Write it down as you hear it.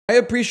I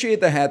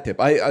appreciate the hat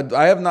tip.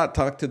 I have not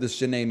talked to the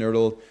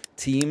Cine2Nerdle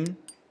team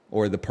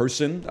or the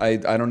person. I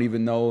don't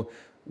even know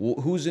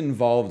who's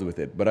involved with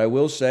it. But I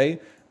will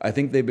say, I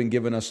think they've been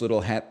giving us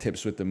little hat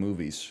tips with the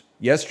movies.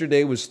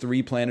 Yesterday was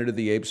 3 Planet of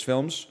the Apes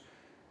films,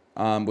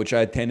 which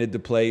I tended to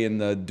play in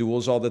the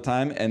duels all the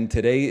time. And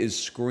today is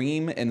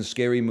Scream and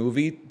Scary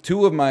Movie,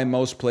 2 of my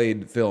most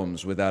played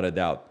films, without a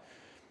doubt.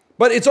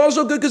 But it's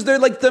also good because they're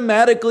like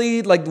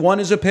thematically, like one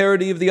is a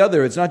parody of the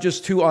other. It's not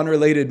just 2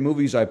 unrelated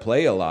movies I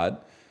play a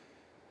lot.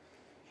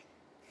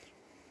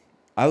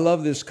 I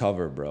love this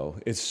cover, bro.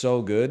 It's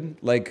so good.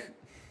 Like,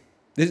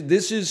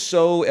 this is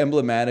so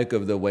emblematic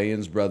of the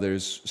Wayans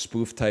brothers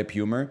spoof type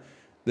humor.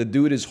 The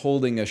dude is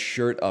holding a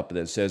shirt up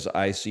that says,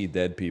 "I see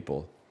dead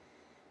people."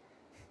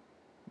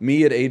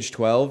 Me at age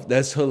 12?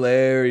 That's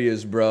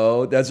hilarious,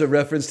 bro. That's a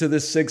reference to The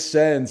Sixth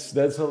Sense.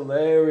 That's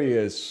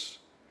hilarious.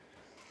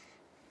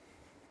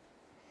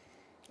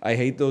 I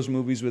hate those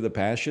movies with a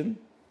passion.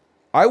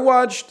 I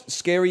watched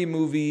Scary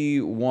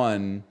Movie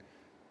 1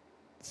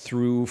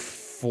 through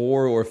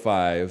 4 or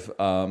 5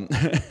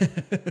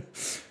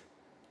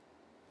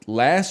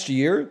 last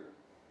year.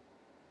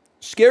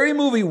 Scary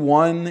Movie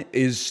 1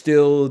 is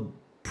still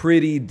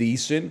pretty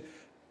decent.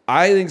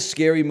 I think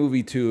Scary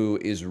Movie 2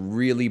 is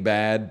really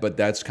bad, but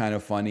that's kind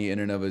of funny in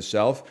and of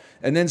itself.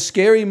 And then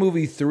Scary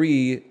Movie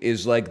 3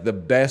 is like the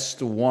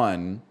best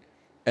one.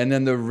 And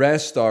then the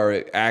rest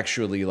are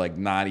actually like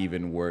not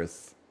even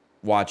worth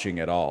watching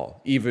at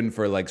all. Even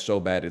for like so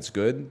bad it's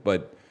good.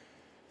 But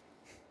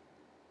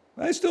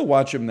I still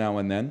watch them now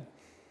and then.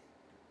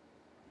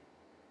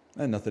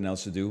 I had nothing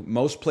else to do.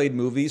 Most played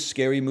movies,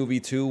 Scary Movie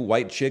 2,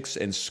 White Chicks,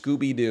 and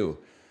Scooby-Doo.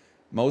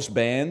 Most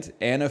banned,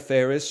 Anna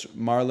Faris,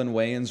 Marlon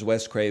Wayans,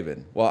 Wes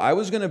Craven. Well, I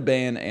was going to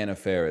ban Anna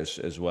Faris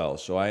as well,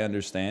 so I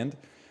understand.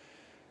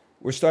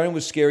 We're starting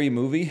with Scary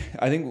Movie.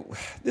 I think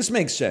this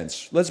makes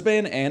sense. Let's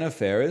ban Anna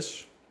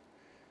Faris.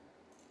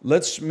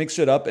 Let's mix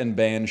it up and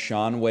ban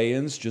Sean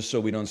Wayans, just so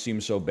we don't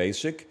seem so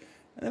basic.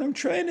 And I'm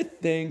trying to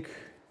think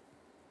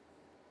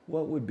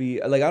what would be...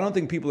 Like, I don't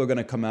think people are going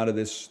to come out of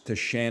this to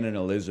Shannon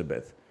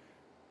Elizabeth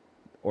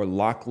or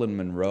Lachlan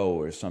Monroe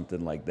or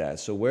something like that.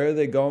 So where are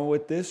they going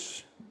with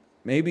this?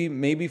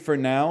 Maybe for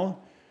now,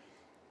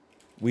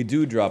 we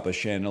do drop a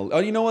Shannon... Oh,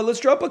 you know what? Let's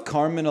drop a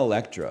Carmen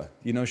Electra.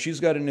 You know, she's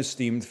got an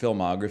esteemed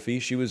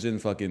filmography. She was in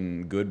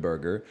fucking Good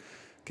Burger.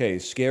 Okay,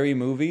 Scary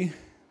Movie.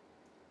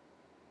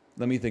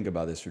 Let me think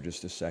about this for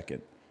just a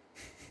second.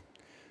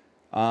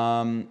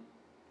 I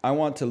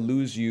want to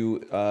lose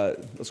you...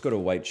 let's go to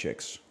White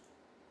Chicks.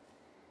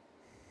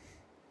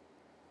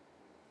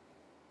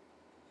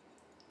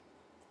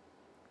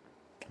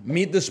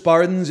 Meet the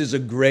Spartans is a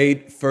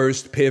great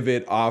first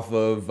pivot off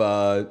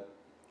of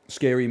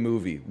Scary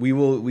Movie. We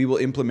will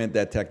implement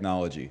that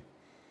technology.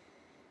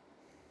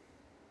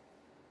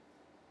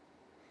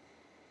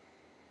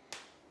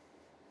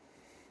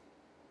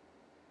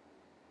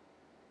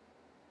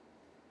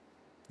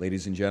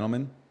 Ladies and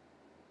gentlemen,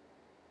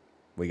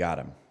 we got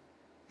him.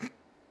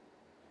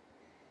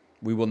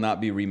 We will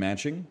not be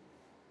rematching.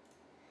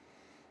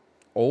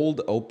 Old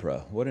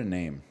Oprah, what a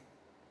name.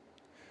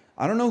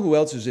 I don't know who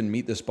else is in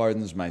Meet the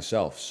Spartans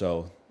myself,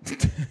 so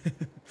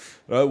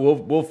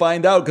we'll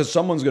find out because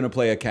someone's going to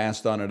play a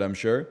cast on it, I'm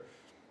sure.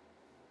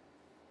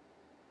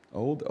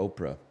 Old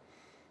Oprah.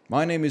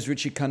 My name is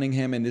Richie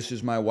Cunningham, and this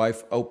is my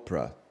wife,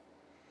 Oprah.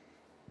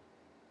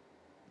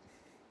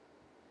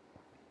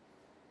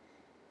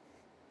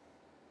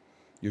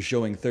 You're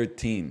showing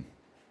 13.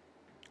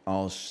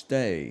 I'll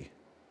stay.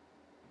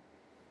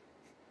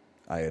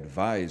 I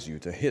advise you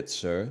to hit,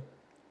 sir.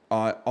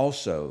 I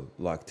also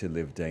like to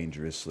live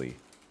dangerously.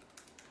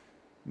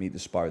 Meet the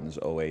Spartans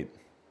 08.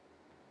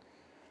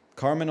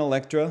 Carmen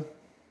Electra,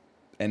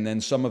 and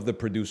then some of the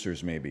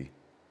producers maybe.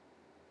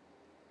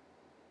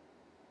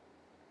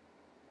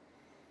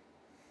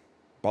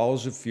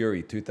 Balls of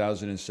Fury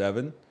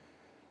 2007.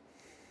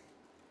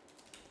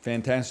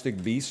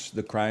 Fantastic Beasts,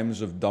 The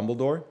Crimes of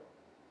Dumbledore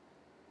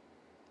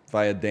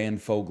via Dan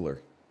Fogler.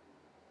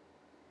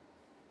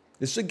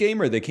 This is a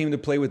gamer. They came to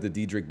play with the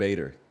Diedrich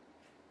Bader.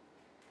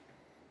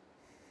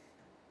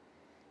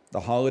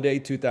 The Holiday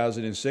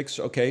 2006.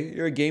 Okay,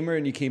 you're a gamer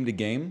and you came to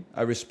game.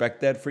 I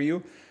respect that for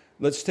you.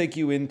 Let's take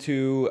you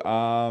into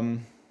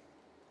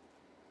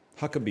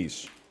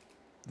Huckabees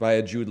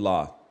via Jude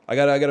Law. I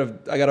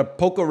gotta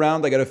poke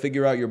around. I gotta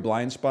figure out your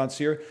blind spots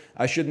here.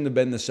 I shouldn't have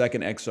been the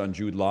second X on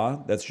Jude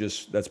Law.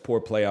 That's poor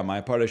play on my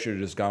part. I should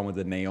have just gone with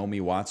the Naomi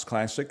Watts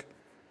classic.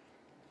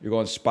 You're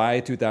going Spy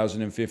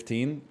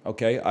 2015.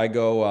 Okay, I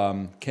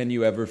go Can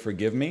You Ever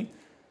Forgive Me?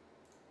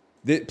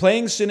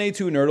 Playing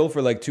Cine2Nerdle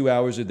for like 2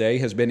 hours a day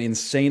has been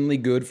insanely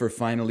good for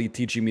finally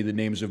teaching me the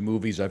names of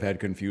movies I've had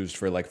confused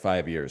for like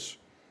 5 years.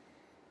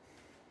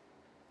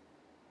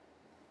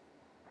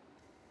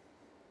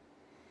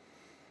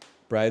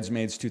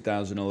 Bridesmaids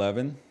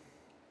 2011.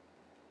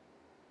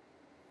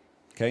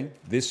 Okay,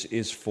 This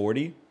Is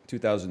 40,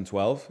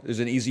 2012. There's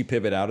an easy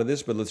pivot out of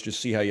this, but let's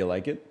just see how you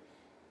like it.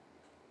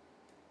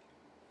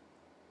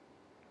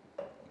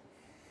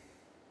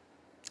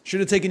 Should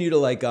have taken you to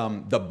like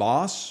The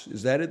Boss.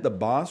 Is that it? The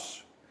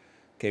Boss?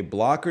 Okay,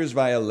 blockers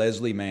via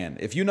Leslie Mann.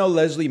 If you know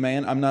Leslie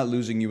Mann, I'm not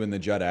losing you in the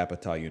Judd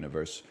Apatow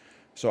universe.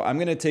 So I'm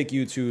going to take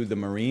you to the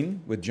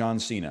Marine with John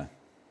Cena.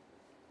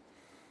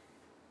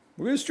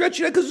 We're going to stretch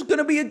it out because it's going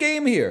to be a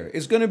game here.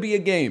 It's going to be a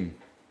game.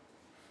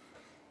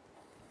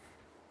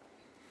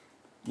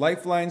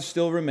 Lifelines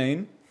still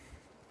remain.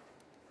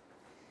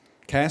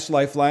 Cast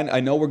Lifeline. I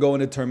know we're going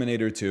to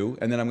Terminator 2,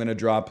 and then I'm going to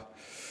drop...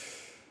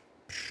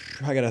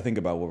 I got to think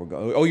about what we're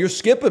going... Oh, you're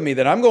skipping me.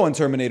 Then I'm going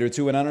Terminator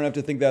 2, and I don't have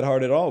to think that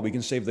hard at all. We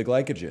can save the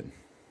glycogen.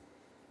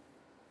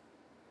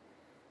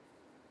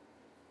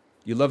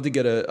 You love to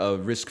get a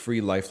risk-free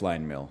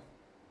Lifeline mill.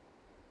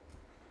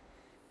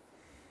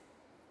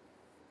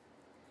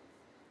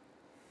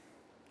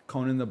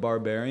 Conan the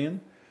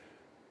Barbarian.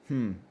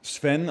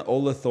 Sven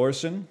Ola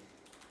Thorsen.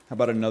 How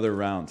about another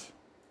round?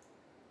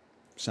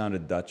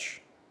 Sounded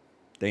Dutch.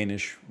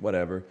 Danish.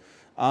 Whatever.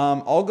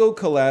 I'll go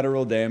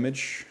Collateral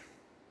Damage.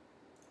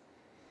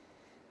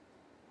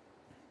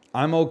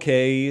 I'm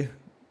okay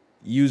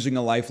using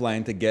a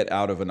lifeline to get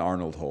out of an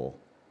Arnold hole.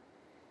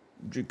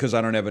 Because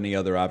I don't have any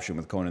other option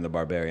with Conan the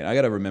Barbarian. I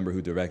got to remember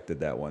who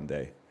directed that one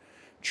day.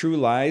 True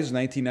Lies,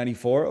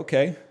 1994.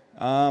 Okay.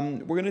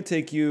 We're going to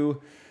take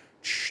you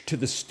to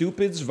the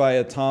Stupids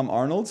via Tom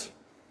Arnold.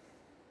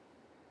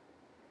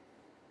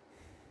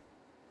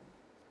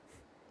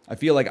 I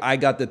feel like I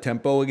got the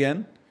tempo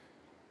again.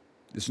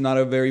 It's not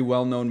a very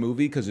well-known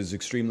movie because it's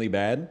extremely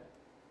bad.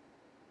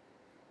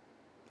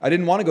 I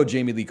didn't want to go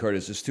Jamie Lee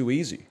Curtis. It's too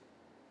easy.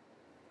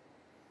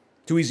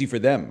 Too easy for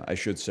them, I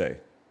should say.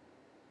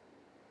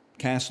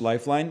 Cast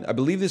Lifeline. I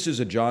believe this is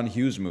a John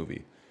Hughes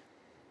movie.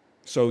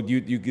 So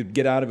you could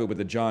get out of it with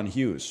a John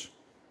Hughes.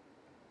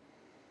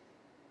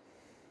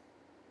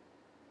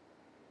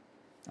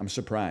 I'm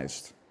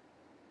surprised.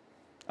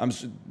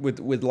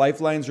 With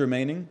lifelines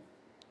remaining.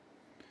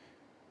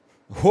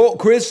 Oh,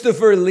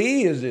 Christopher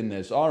Lee is in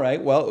this. All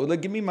right. Well,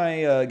 give me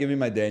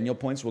my Daniel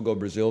points. We'll go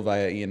Brazil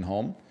via Ian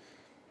Holm.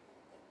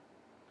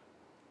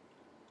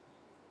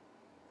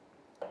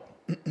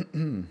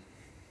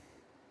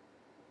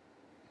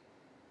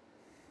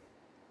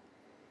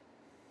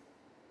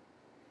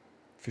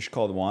 Fish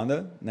Called Wanda,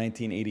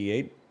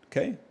 1988.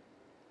 Okay.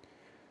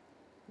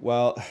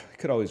 Well, I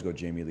could always go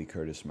Jamie Lee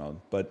Curtis mode,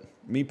 but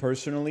me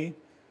personally,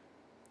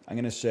 I'm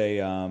going to say,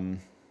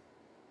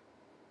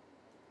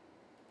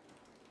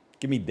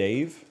 give me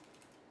Dave,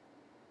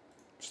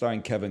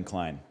 starring Kevin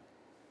Kline.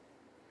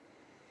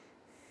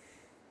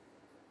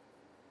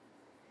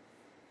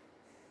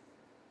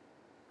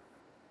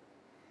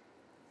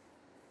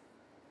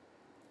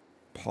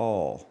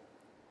 Paul.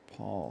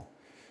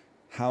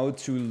 How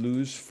to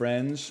Lose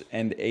Friends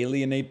and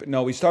Alienate...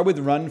 No, we start with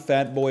Run,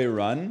 Fat Boy,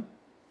 Run.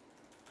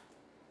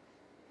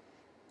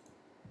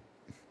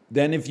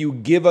 Then if you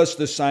give us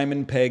the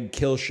Simon Pegg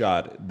kill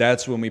shot,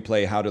 that's when we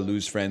play How to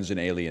Lose Friends and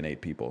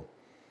Alienate People.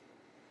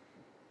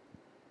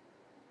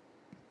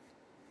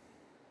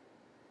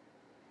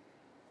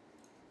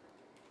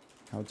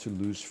 How to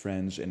Lose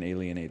Friends and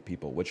Alienate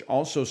People, which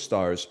also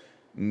stars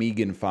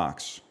Megan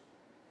Fox.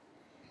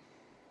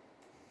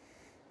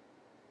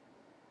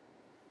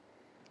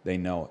 They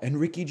know. And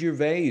Ricky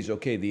Gervais.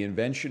 Okay, The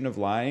Invention of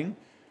Lying.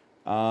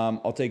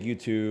 I'll take you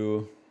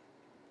to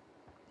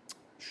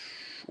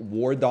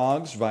War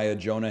Dogs via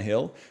Jonah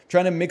Hill.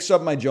 Trying to mix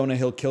up my Jonah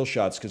Hill kill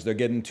shots because they're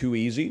getting too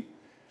easy.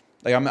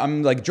 Like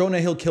I'm like Jonah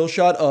Hill kill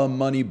shot,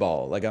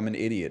 Moneyball. Like I'm an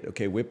idiot.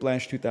 Okay,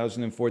 Whiplash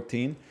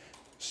 2014.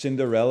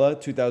 Cinderella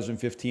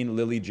 2015.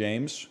 Lily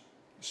James.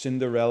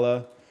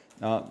 Cinderella.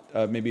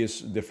 Maybe it's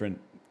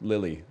different.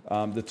 Lily.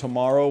 The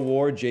Tomorrow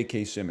War.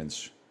 J.K.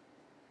 Simmons.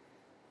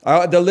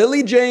 The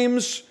Lily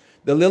James,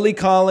 the Lily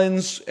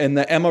Collins, and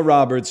the Emma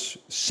Roberts,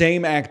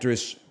 same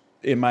actress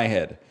in my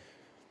head.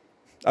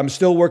 I'm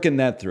still working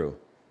that through.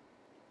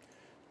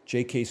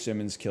 J.K.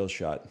 Simmons kill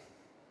shot.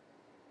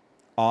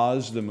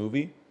 Oz, the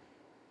movie?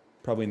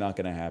 Probably not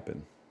going to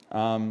happen.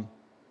 I'm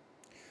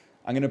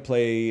going to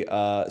play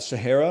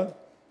Sahara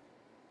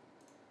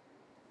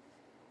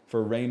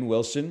for Rainn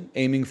Wilson,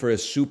 aiming for a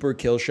super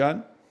kill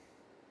shot.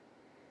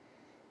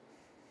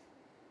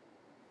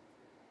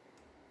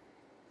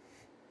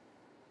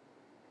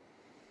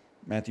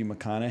 Matthew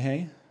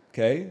McConaughey.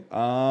 Okay.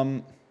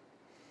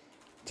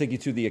 Take you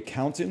to The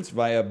Accountant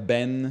via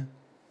Ben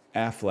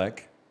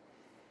Affleck.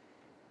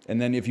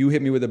 And then if you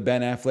hit me with a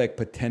Ben Affleck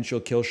potential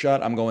kill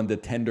shot, I'm going The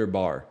Tender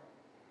Bar.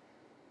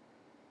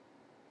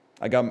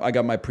 I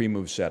got my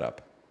pre-move set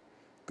up.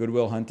 Good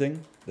Will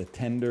Hunting, The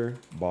Tender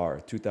Bar,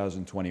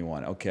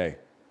 2021. Okay.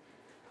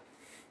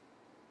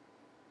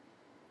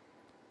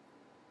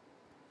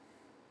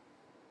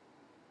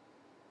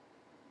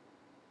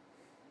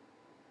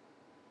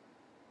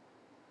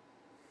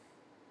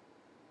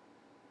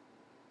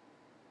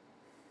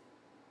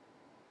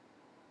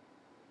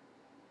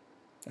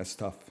 That's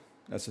tough.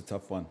 That's a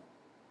tough one.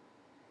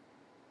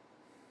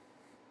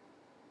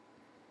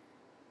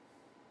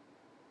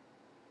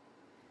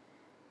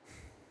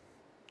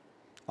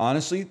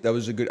 Honestly, that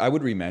was a good... I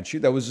would rematch you.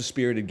 That was a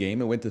spirited game.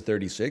 It went to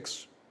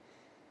 36.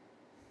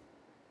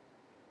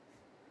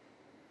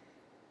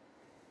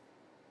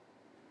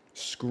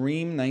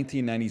 Scream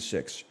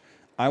 1996.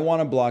 I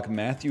want to block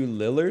Matthew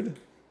Lillard.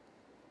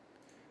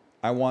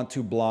 I want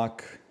to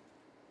block...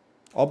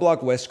 I'll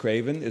block Wes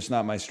Craven. It's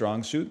not my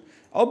strong suit.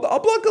 I'll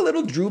block a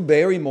little Drew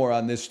Barrymore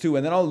on this too,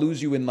 and then I'll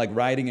lose you in like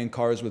riding in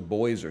cars with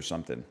boys or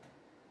something.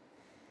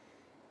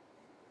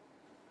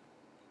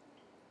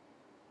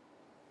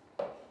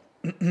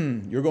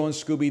 You're going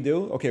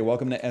Scooby-Doo? Okay,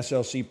 welcome to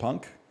SLC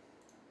Punk.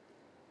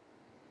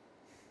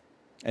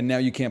 And now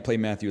you can't play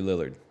Matthew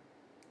Lillard.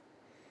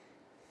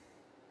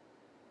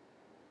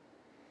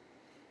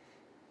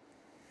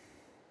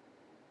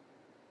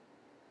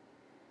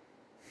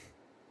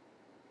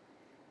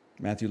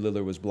 Matthew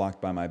Lillard was blocked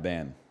by my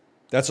ban.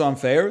 That's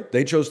unfair.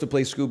 They chose to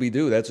play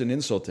Scooby-Doo. That's an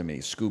insult to me,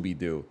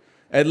 Scooby-Doo.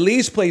 At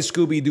least play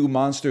Scooby-Doo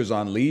Monsters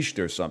Unleashed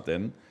or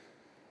something.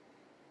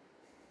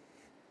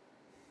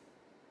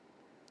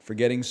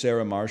 Forgetting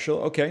Sarah Marshall.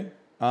 Okay.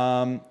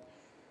 I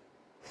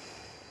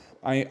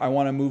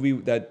want a movie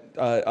that...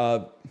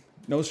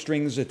 no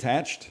strings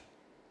attached.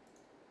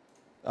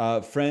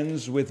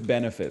 Friends with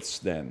benefits,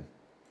 then.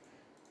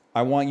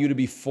 I want you to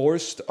be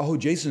forced... Oh,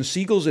 Jason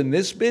Segel's in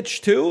this bitch,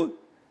 too?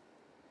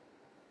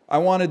 I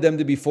wanted them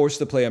to be forced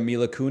to play a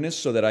Mila Kunis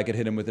so that I could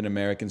hit him with an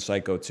American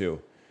Psycho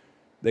too.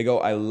 They go,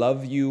 I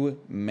love you,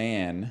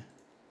 man.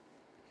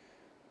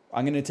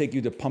 I'm going to take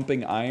you to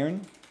Pumping Iron.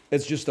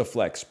 It's just a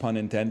flex, pun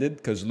intended,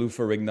 because Lou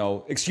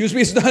Ferrigno... Excuse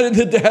me, it's not in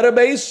the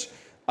database.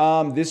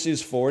 This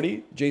is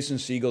 40. Jason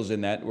Segel's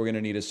in that. We're going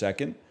to need a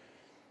second.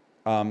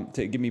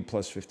 Give me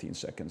plus 15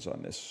 seconds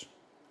on this.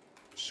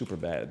 Super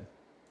bad.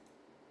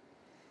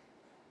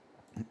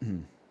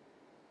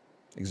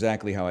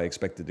 Exactly how I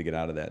expected to get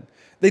out of that.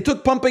 They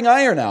took Pumping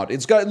Iron out.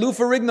 It's got Lou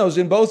Ferrigno's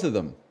in both of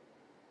them.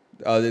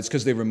 It's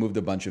because they removed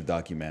a bunch of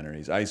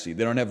documentaries. I see.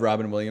 They don't have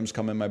Robin Williams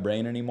come in my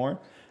brain anymore.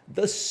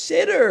 The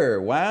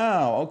Sitter.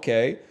 Wow.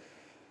 Okay.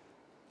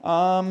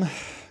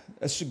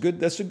 That's a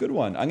good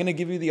one. I'm going to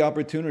give you the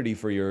opportunity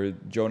for your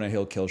Jonah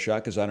Hill kill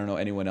shot because I don't know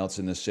anyone else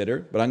in The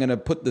Sitter. But I'm going to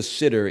put The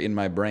Sitter in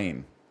my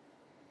brain.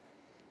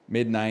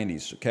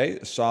 Mid-90s. Okay.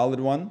 A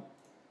solid one.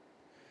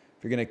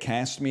 If you're going to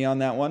cast me on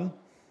that one,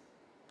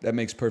 that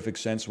makes perfect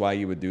sense why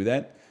you would do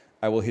that.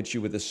 I will hit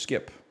you with a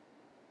skip.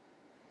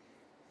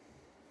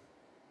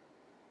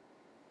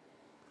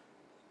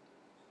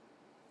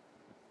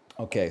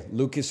 Okay,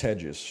 Lucas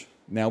Hedges.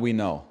 Now we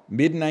know.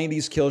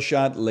 Mid-90s kill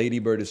shot, Lady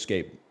Bird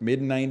Escape.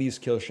 Mid-90s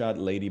kill shot,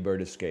 Lady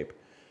Bird Escape.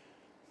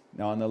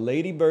 Now on the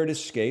Lady Bird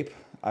Escape,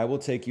 I will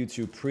take you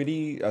to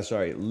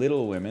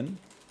Little Women.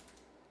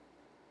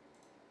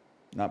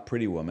 Not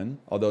Pretty Woman,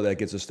 although that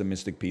gets us to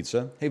Mystic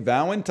Pizza. Hey,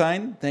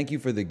 Valentine, thank you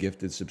for the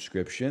gifted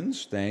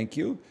subscriptions. Thank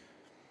you.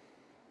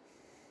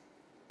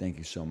 Thank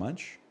you so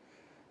much.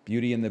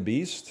 Beauty and the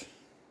Beast.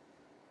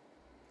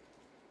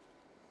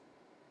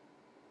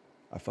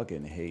 I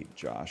fucking hate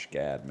Josh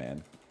Gad,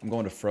 man. I'm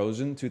going to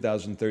Frozen,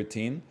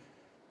 2013.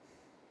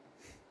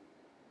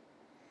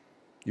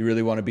 You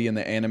really want to be in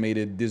the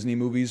animated Disney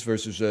movies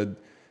versus a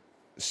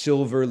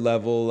silver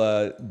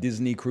level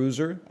Disney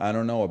cruiser? I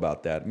don't know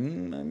about that.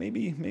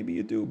 Maybe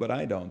you do, but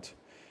I don't.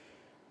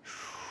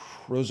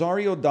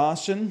 Rosario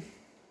Dawson,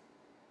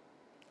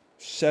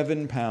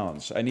 7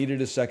 pounds. I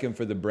needed a second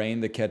for the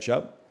brain to catch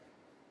up.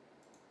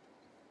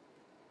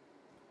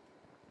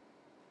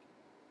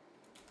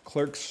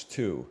 Clerks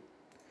 2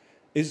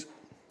 is...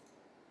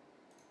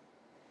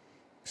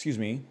 Excuse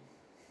me.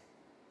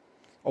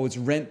 Oh, it's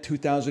Rent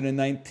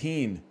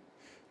 2019.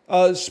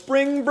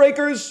 Spring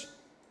Breakers.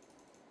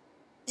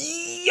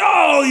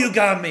 Yo, you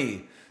got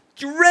me.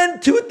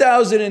 Rent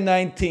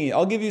 2019.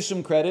 I'll give you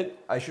some credit.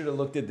 I should have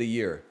looked at the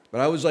year.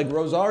 But I was like,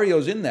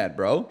 Rosario's in that,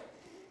 bro.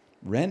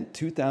 Rent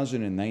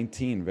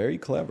 2019. Very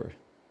clever.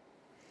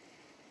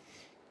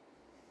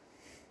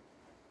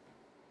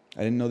 I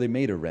didn't know they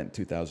made a Rent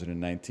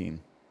 2019.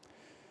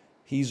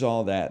 He's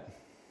all that.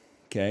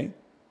 Okay.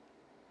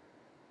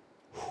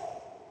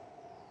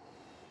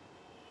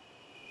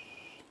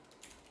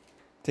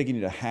 Taking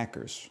you to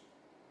Hackers.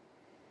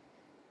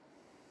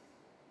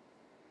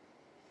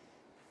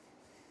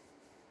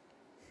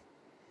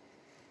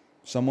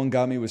 Someone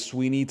got me with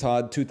Sweeney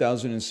Todd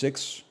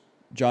 2006.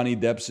 Johnny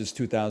Depp's is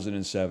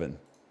 2007.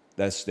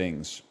 That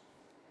stings.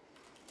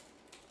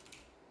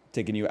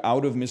 Taking you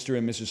out of Mr.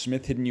 and Mrs.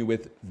 Smith, hitting you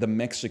with The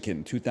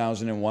Mexican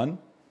 2001.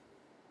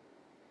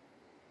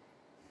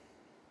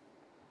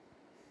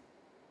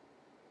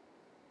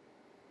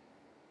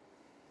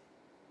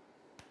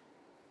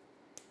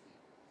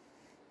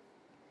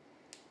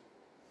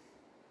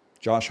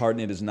 Josh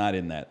Hartnett is not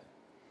in that.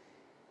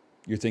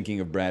 You're thinking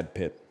of Brad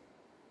Pitt.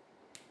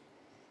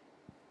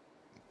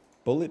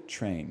 Bullet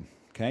Train,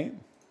 okay?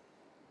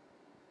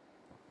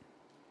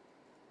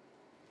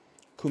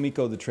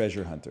 Kumiko the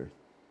Treasure Hunter.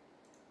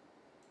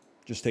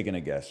 Just taking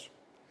a guess.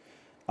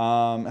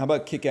 How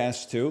about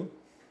Kick-Ass 2?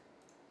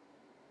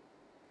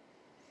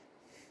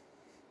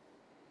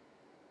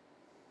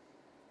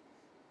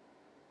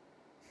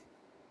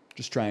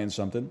 Just trying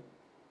something.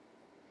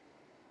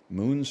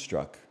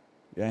 Moonstruck.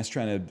 Yeah, it's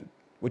trying to...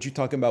 What you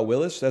talking about,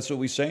 Willis? That's what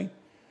we say?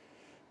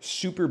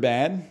 Super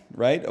bad,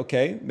 right?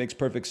 Okay, makes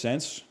perfect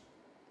sense.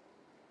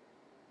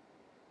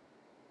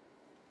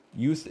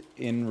 Youth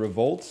in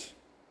Revolt.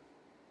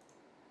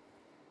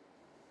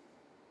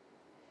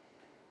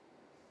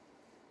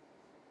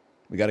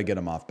 We got to get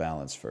him off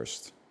balance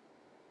first.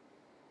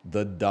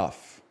 The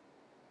Duff.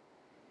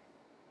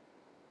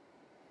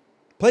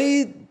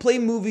 Play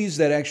movies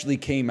that actually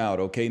came out,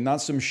 okay?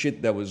 Not some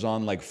shit that was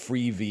on like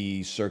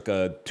Freevee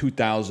circa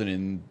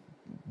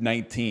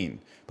 2019.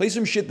 Play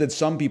some shit that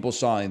some people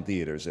saw in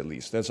theaters at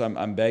least. That's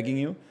I'm begging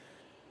you.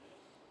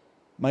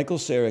 Michael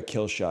Cera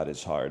Killshot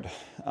is hard.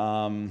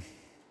 I'm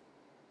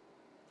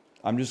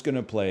just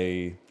gonna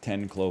play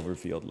 10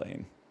 Cloverfield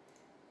Lane.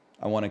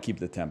 I want to keep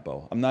the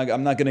tempo. I'm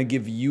not gonna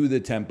give you the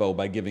tempo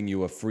by giving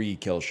you a free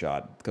kill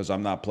shot because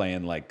I'm not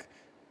playing like,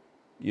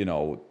 you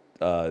know,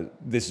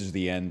 this is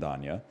the end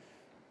on you.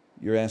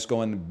 Your ass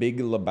going Big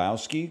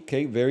Lebowski.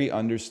 Okay, very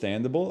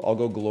understandable. I'll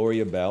go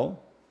Gloria Bell.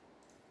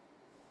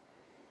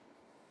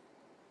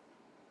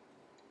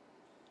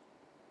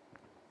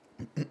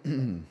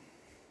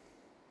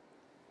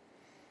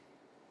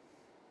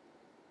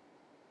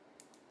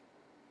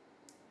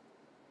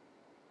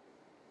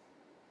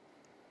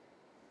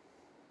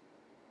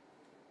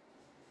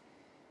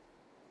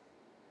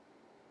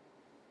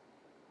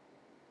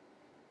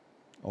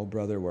 Oh,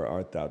 brother, where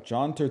art thou?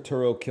 John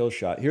Turturro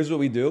Killshot. Here's what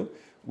we do.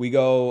 We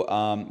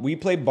go, we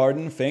play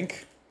Barton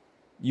Fink.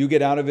 You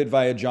get out of it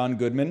via John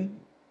Goodman.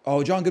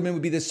 Oh, John Goodman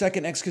would be the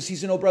second X because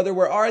he's an Oh, brother,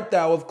 where art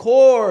thou? Of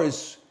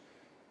course.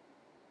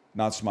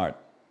 Not smart.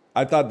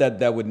 I thought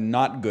that would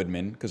not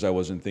Goodman because I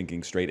wasn't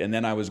thinking straight. And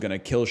then I was going to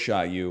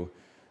Killshot you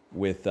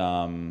with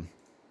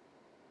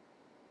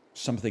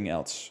something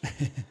else.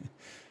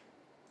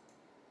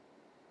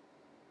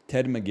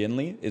 Ted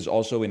McGinley is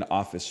also in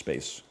Office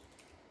Space.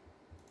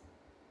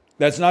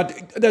 That's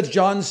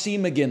John C.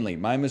 McGinley.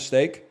 My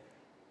mistake.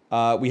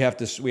 We have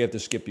to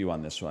skip you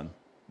on this one.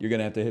 You're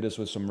gonna have to hit us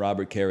with some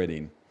Robert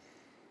Carradine.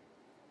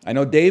 I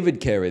know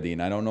David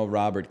Carradine. I don't know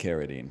Robert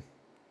Carradine.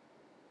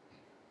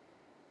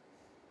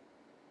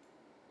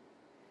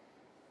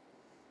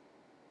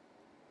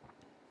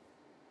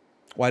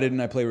 Why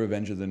didn't I play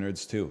Revenge of the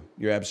Nerds 2?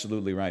 You're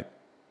absolutely right.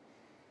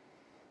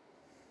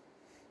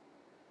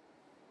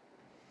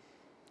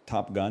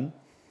 Top Gun.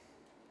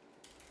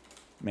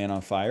 Man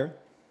on Fire.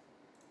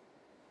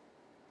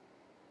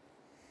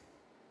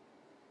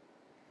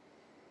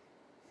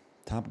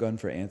 Top Gun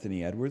for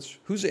Anthony Edwards.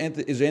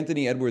 Is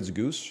Anthony Edwards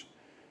Goose?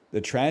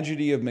 The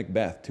Tragedy of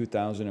Macbeth,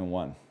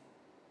 2001.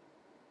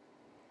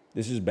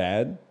 This is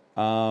bad.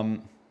 I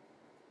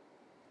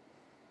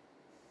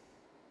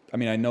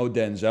mean, I know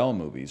Denzel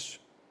movies.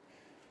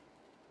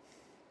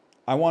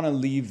 I want to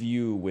leave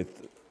you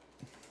with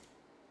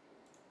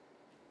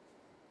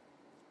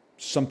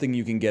something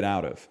you can get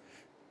out of.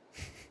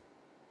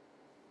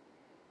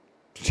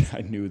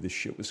 I knew this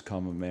shit was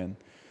coming, man.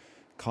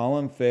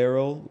 Colin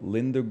Farrell,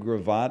 Linda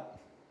Gravatt.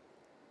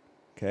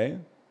 Okay,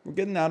 we're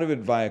getting out of it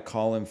via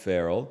Colin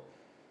Farrell.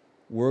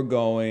 We're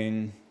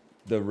going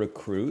The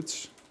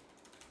Recruits.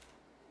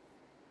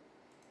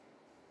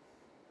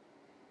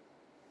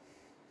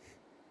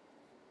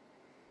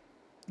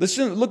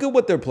 Listen, look at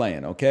what they're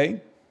playing,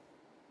 okay?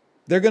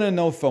 They're going to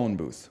know Phone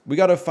Booth. We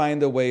got to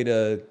find a way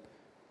to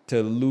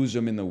lose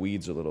them in the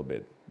weeds a little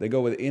bit. They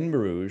go with In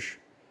Bruges.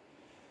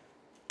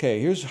 Okay,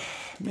 here's...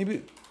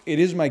 Maybe it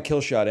is my kill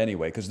shot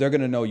anyway, because they're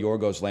going to know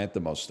Yorgos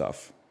Lanthimos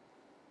stuff.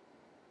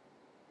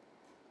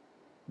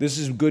 This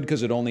is good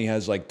because it only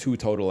has like 2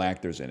 total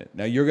actors in it.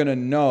 Now, you're going to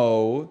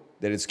know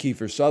that it's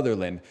Kiefer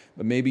Sutherland,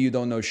 but maybe you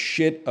don't know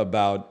shit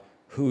about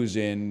who's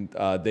in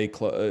They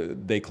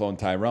Clone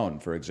Tyrone,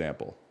 for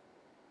example.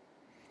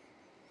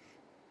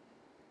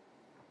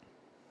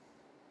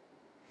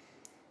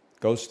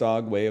 Ghost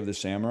Dog, Way of the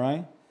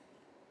Samurai.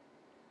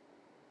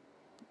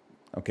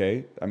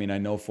 Okay, I mean, I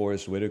know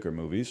Forrest Whitaker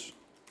movies,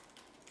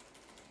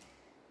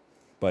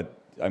 but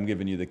I'm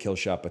giving you the kill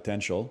shot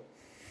potential.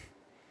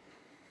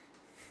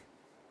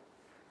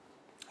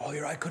 Oh,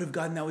 I could have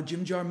gotten that with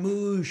Jim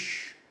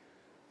Jarmusch.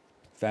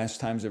 Fast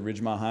Times at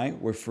Ridgemont High.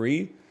 We're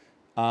free.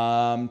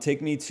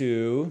 Take me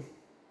to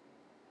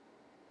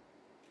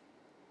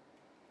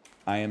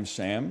I Am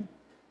Sam.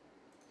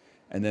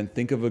 And then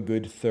think of a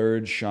good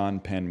third Sean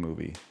Penn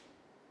movie.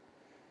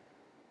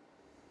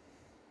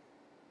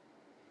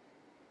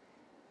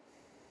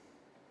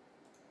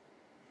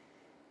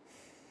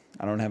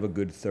 I don't have a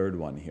good third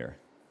one here.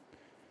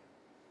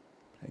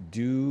 I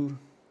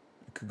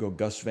could go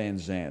Gus Van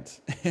Sant.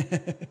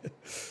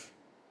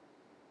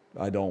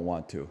 I don't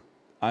want to.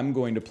 I'm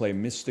going to play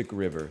Mystic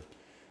River,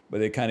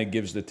 but it kind of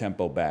gives the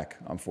tempo back,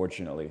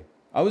 unfortunately.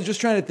 I was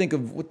just trying to think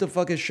of what the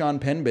fuck has Sean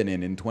Penn been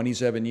in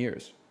 27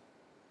 years?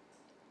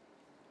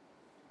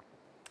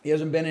 He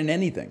hasn't been in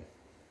anything.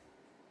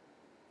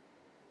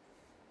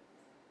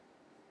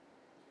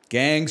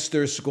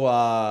 Gangster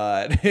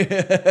Squad.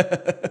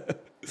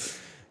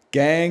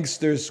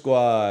 Gangster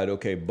Squad.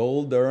 Okay,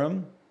 Bull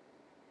Durham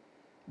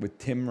with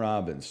Tim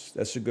Robbins.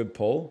 That's a good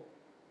poll.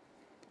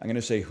 I'm going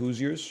to say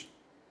Hoosiers.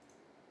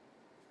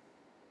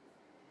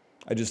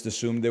 I just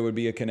assumed there would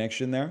be a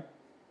connection there.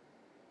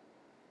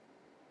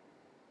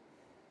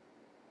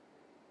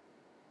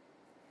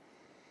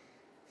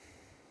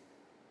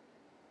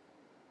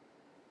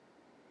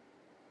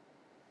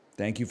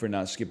 Thank you for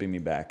not skipping me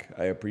back.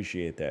 I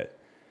appreciate that.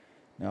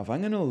 Now, if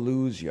I'm going to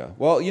lose you...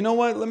 Well, you know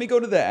what? Let me go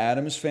to the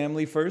Addams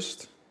Family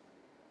first.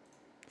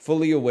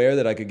 Fully aware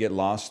that I could get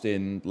lost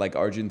in, like,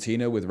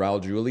 Argentina with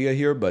Raul Julia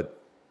here,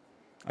 but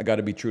I got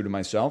to be true to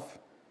myself.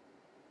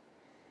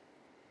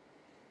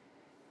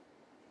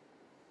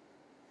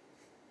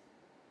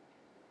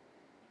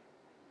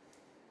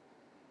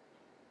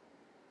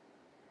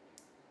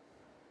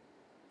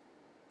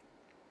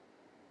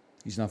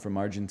 He's not from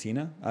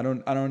Argentina? I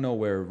don't know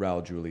where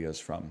Raul Julia is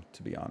from,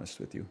 to be honest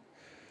with you.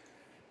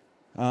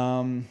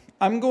 I'm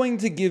going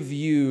to give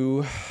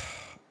you...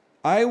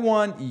 I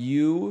want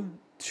you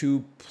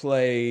to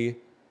play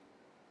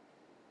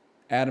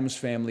Addams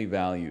Family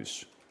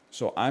Values.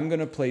 So I'm going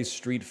to play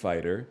Street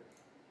Fighter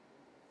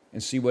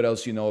and see what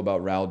else you know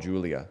about Raul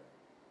Julia.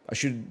 I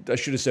should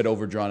have said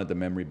overdrawn at the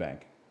memory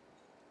bank.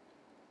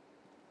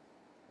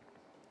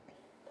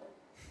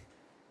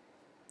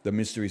 The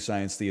Mystery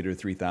Science Theater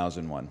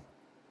 3001.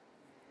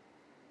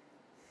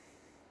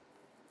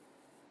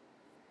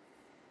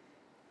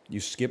 You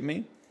skip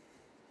me?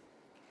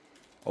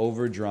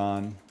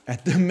 Overdrawn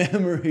at the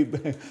memory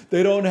bank.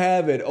 They don't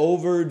have it.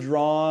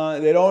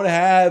 Overdrawn. They don't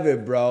have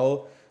it,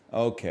 bro.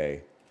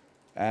 Okay.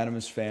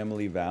 Addams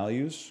Family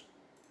Values.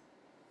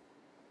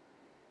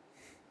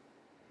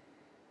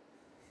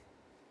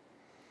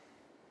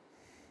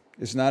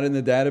 It's not in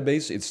the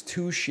database. It's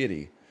too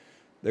shitty.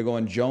 They're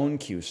going Joan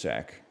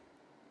Cusack.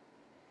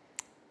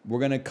 We're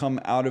going to come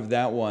out of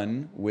that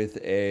one with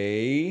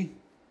a...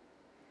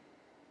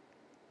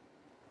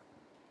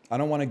 I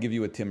don't want to give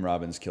you a Tim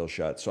Robbins kill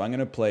shot, so I'm going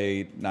to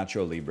play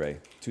Nacho Libre,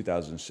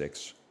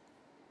 2006.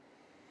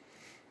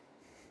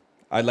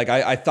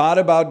 I thought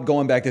about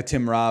going back to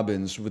Tim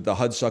Robbins with the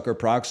Hudsucker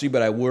Proxy,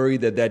 but I worry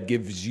that that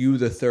gives you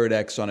the third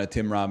X on a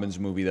Tim Robbins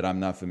movie that I'm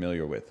not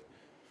familiar with.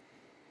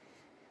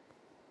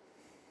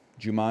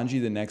 Jumanji: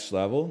 The Next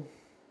Level.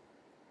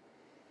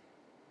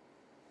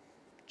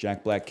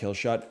 Jack Black kill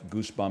shot.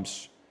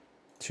 Goosebumps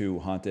 2,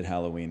 Haunted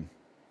Halloween.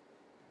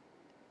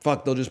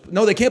 Fuck, they'll just...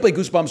 No, they can't play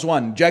Goosebumps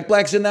 1. Jack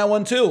Black's in that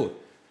one, too.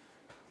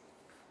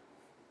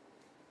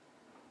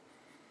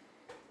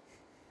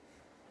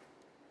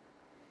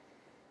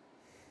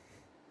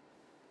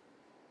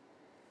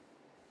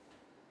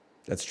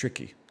 That's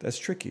tricky. That's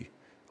tricky.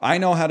 I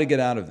know how to get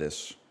out of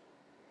this.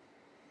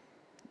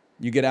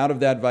 You get out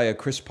of that via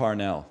Chris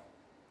Parnell.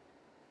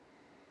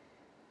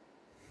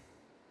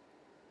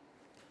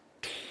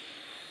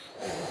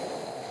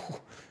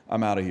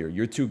 I'm out of here.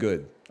 You're too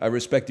good. I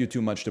respect you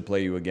too much to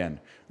play you again.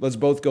 Let's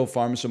both go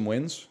farm some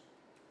wins.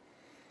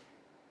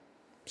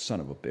 Son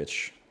of a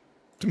bitch.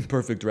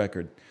 Perfect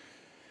record.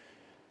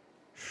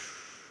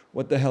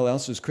 What the hell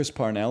else is Chris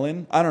Parnell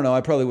in? I don't know.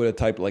 I probably would have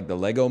typed like the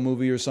Lego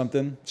Movie or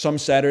something. Some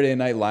Saturday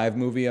Night Live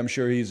movie I'm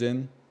sure he's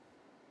in.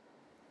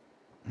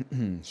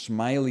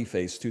 Smiley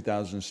Face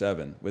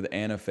 2007 with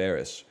Anna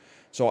Faris.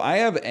 So I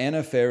have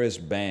Anna Faris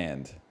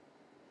banned.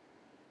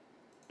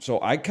 So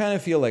I kind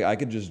of feel like I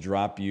could just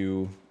drop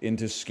you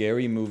into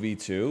Scary Movie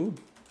 2.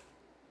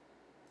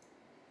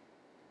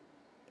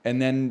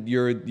 And then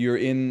you're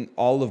in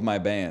all of my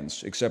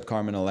bands except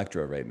Carmen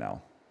Electra right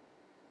now.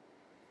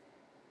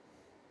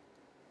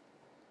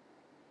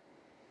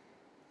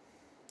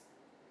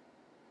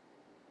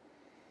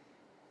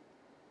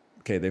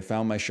 Okay, they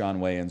found my Sean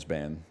Wayans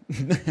band.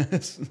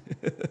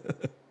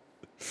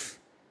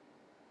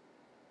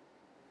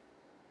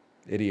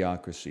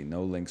 Idiocracy,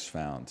 no links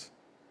found.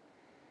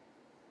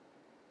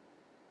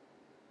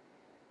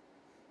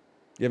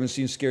 You haven't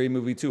seen Scary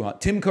Movie 2, huh?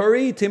 Tim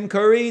Curry,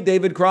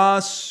 David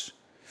Cross,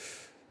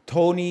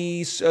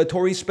 Tori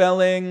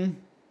Spelling.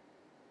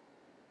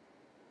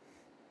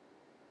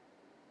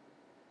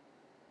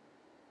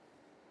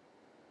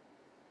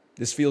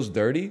 This feels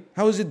dirty?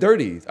 How is it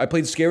dirty? I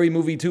played Scary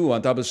Movie 2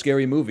 on top of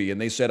Scary Movie, and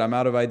they said I'm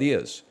out of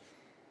ideas.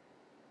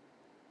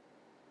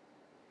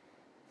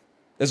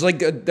 That's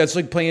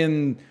like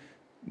playing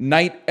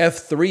Knight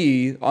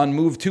F3 on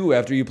move 2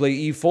 after you play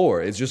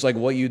E4. It's just like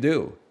what you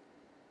do.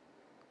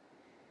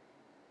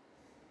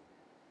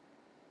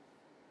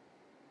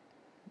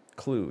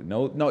 Clue.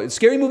 No.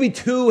 Scary Movie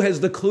 2 has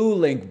the Clue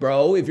link,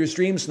 bro. If you're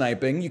stream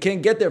sniping, you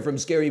can't get there from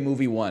Scary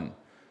Movie 1.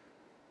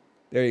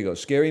 There you go.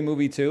 Scary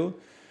Movie 2.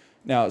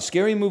 Now,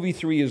 Scary Movie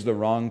 3 is the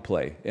wrong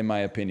play, in my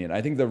opinion.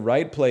 I think the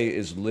right play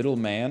is Little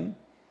Man,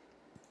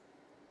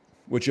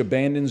 which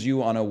abandons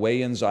you on a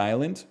Wayans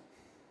Island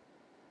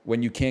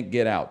when you can't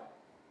get out.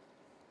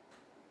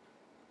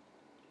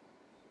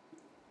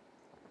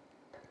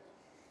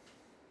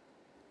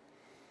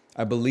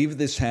 I believe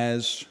this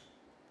has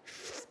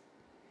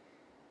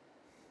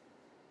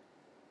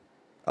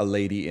a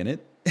lady in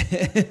it.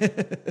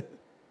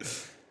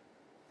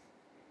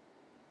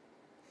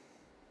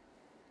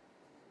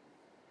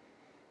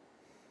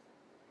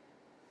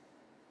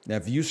 Now,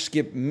 if you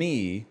skip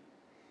me,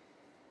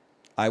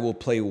 I will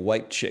play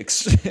White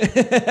Chicks.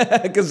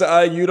 Because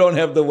you don't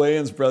have the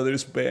Wayans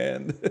Brothers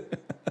band.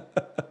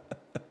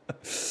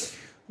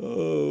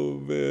 Oh,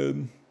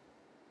 man.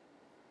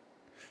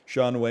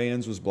 Sean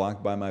Wayans was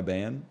blocked by my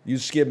ban. You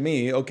skip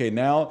me. Okay,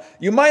 now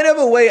you might have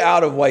a way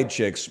out of white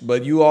chicks,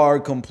 but you are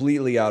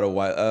completely out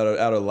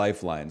of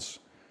lifelines.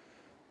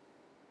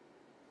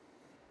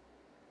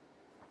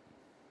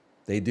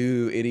 They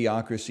do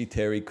Idiocracy,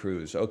 Terry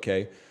Crews.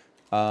 Okay.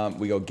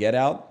 We go Get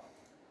Out.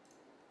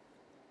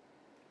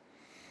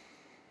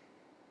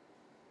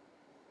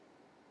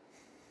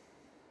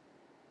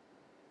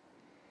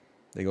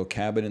 They go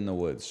Cabin in the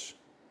Woods.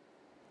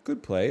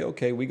 Good play.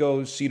 Okay, we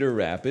go Cedar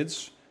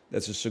Rapids.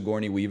 That's a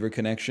Sigourney Weaver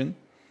connection.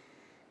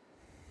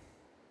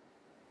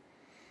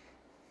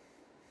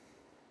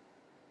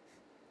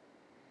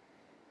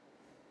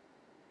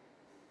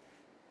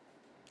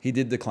 He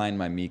did decline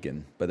my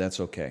Megan, but that's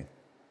okay.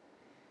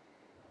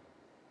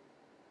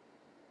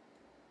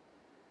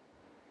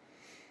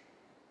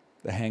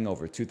 The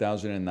Hangover,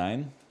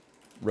 2009.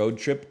 Road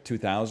Trip,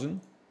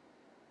 2000.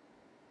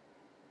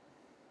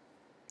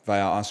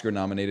 Via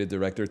Oscar-nominated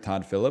director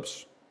Todd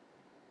Phillips.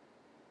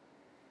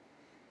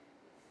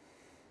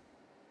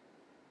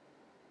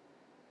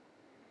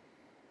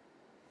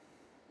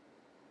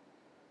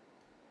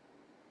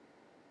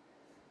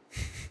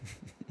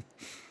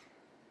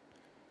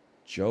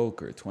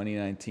 Joker,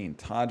 2019.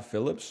 Todd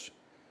Phillips.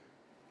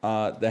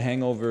 The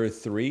Hangover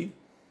 3.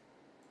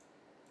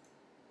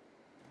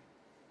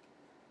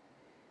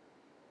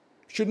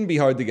 Shouldn't be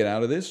hard to get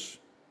out of this.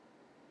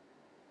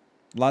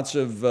 Lots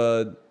of,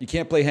 you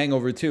can't play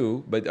Hangover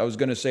 2, but I was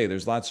going to say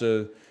there's lots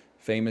of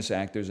famous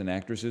actors and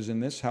actresses in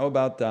this. How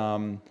about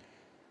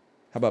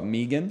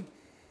Megan?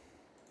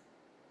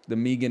 The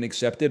Megan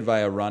Accepted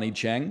via Ronnie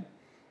Chang.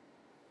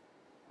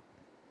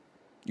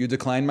 You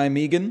decline my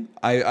Megan,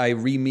 I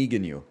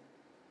re-Megan you.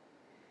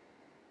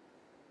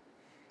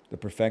 The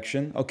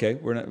Perfection. Okay,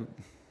 we're not.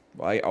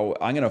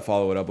 I'm going to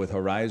follow it up with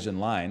Horizon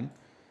Line.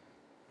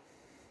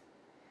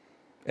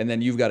 And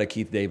then you've got to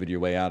Keith David your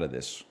way out of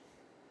this.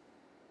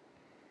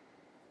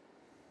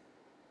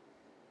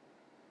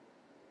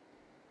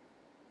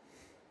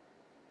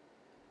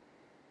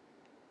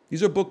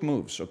 These are book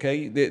moves,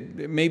 okay?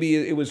 Maybe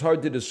it was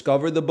hard to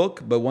discover the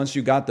book, but once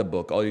you got the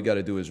book, all you got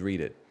to do is read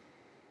it.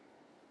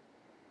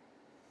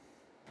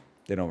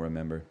 They don't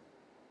remember.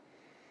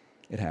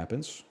 It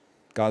happens.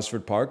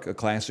 Gosford Park, a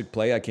classic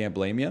play. I can't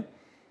blame you.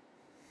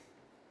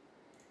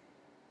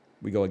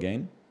 We go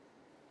again.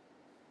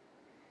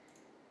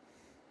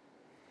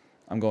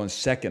 I'm going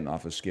second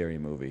off a Scary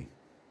Movie.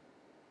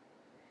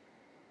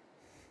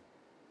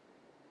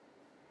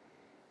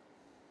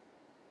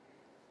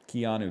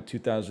 Keanu,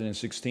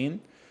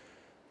 2016.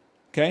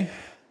 Okay.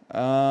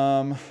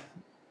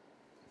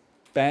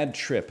 Bad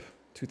Trip,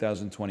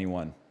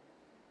 2021.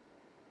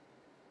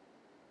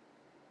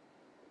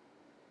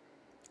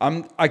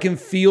 I can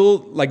feel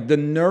like the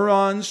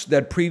neurons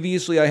that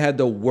previously I had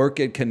to work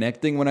at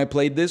connecting when I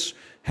played this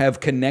have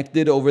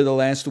connected over the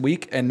last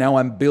week, and now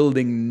I'm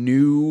building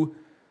new.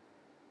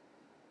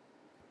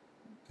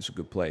 It's a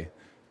good play.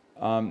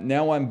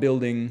 Now I'm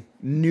building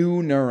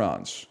new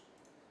neurons.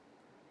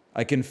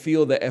 I can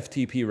feel the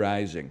FTP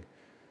rising.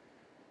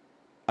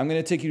 I'm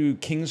going to take you to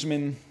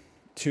Kingsman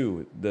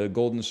 2, The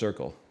Golden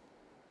Circle.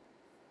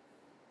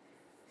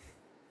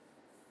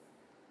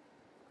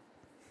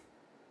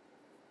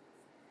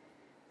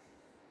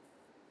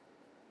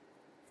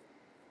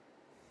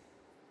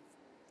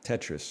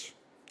 Tetris.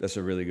 That's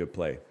a really good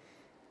play.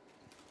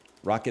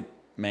 Rocket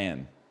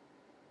Man.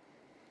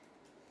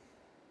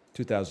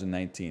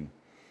 2019.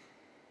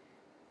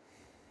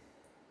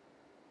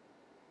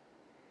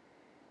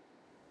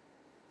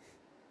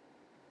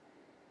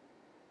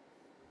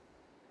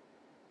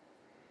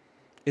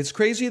 It's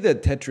crazy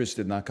that Tetris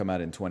did not come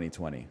out in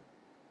 2020.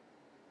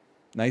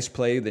 Nice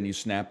play, then you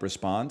snap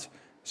respond.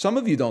 Some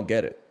of you don't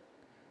get it.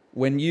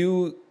 When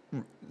you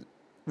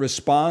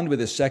respond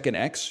with a second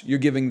X, you're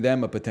giving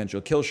them a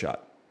potential kill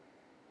shot.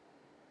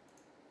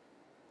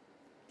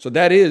 So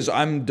that is,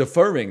 I'm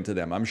deferring to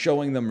them. I'm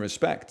showing them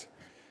respect.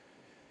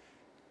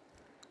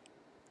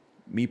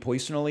 Me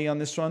personally on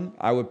this one,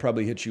 I would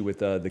probably hit you with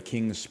the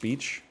King's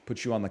Speech,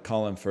 put you on the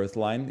Colin Firth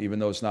line, even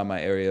though it's not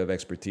my area of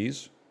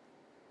expertise.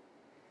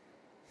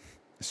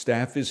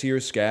 Staff is here,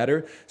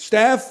 Scatter.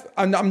 Staff,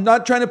 I'm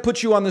not trying to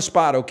put you on the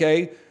spot,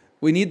 okay?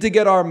 We need to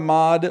get our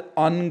mod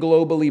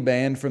unglobally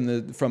banned from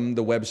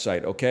the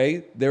website,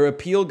 okay? Their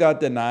appeal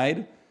got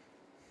denied.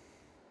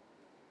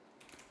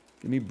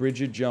 Give me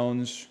Bridget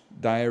Jones'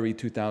 Diary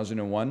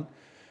 2001.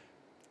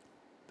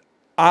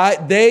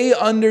 They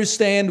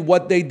understand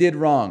what they did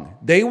wrong.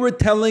 They were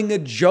telling a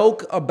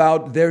joke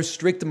about their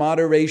strict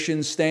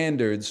moderation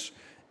standards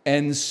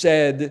and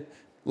said,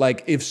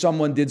 like, if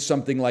someone did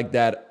something like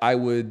that, I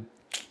would...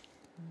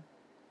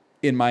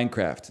 In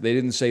Minecraft. They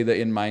didn't say the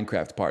in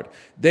Minecraft part.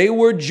 They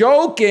were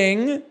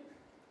joking.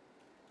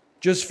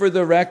 Just for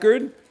the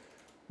record.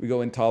 We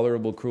go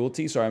Intolerable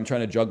Cruelty. Sorry, I'm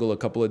trying to juggle a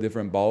couple of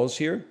different balls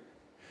here.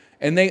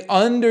 And they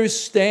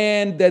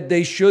understand that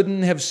they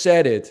shouldn't have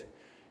said it.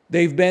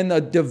 They've been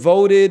a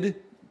devoted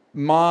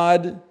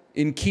mod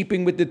in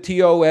keeping with the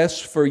TOS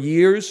for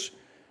years.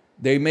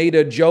 They made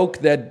a joke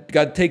that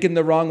got taken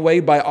the wrong way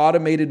by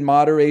automated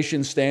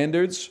moderation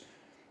standards.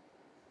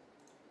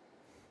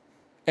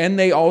 And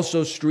they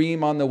also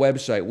stream on the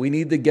website. We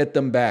need to get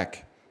them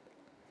back.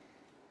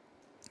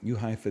 You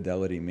high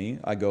fidelity, me.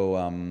 I go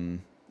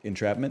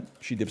entrapment.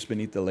 She dips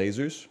beneath the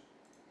lasers.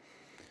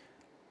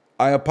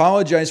 I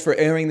apologize for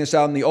airing this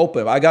out in the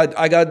open. I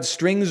got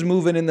strings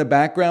moving in the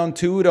background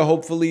too to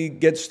hopefully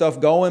get stuff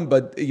going,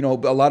 but you know,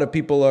 a lot of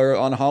people are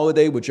on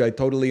holiday, which I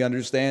totally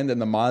understand,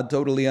 and the mod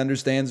totally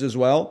understands as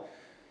well.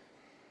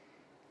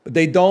 But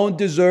they don't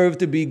deserve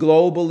to be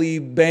globally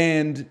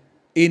banned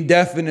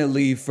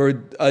indefinitely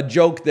for a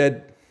joke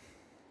that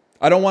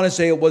I don't want to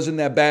say it wasn't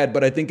that bad,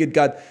 but I think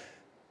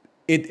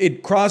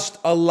it crossed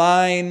a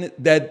line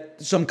that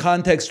some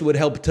context would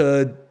help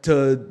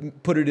to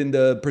put it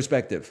into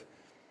perspective.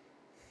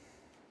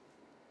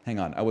 Hang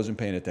on, I wasn't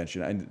paying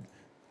attention.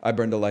 I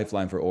burned a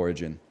lifeline for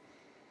Origin.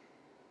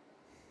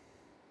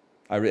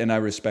 And I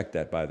respect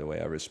that, by the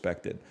way. I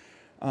respect it.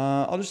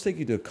 I'll just take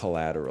you to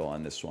Collateral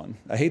on this one.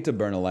 I hate to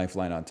burn a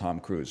lifeline on Tom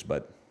Cruise,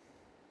 but...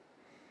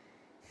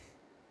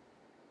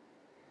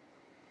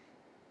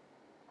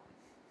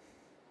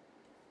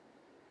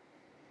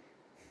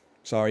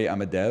 Sorry,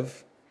 I'm a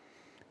dev.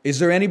 Is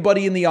there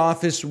anybody in the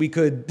office we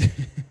could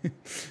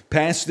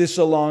pass this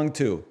along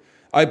to?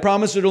 I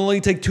promise it'll only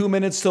take 2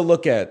 minutes to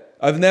look at.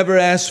 I've never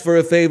asked for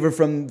a favor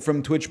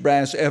from Twitch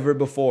Brass ever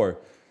before.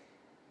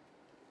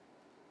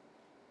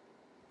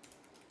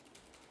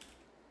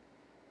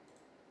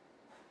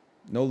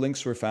 No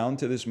links were found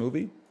to this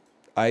movie?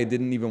 I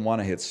didn't even want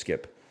to hit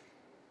skip.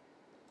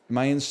 Am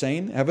I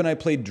insane? Haven't I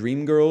played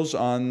Dreamgirls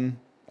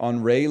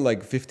on Ray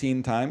like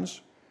 15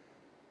 times?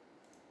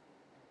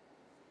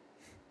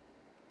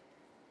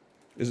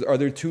 Are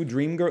there two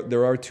Dreamgirls?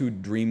 There are two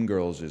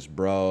Dreamgirls,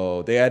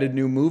 bro. They added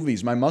new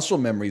movies. My muscle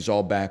memory's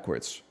all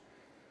backwards.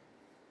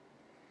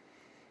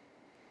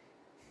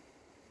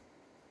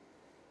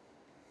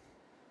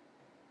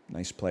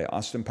 Nice play.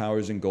 Austin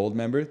Powers and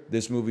Goldmember.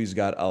 This movie's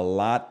got a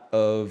lot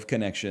of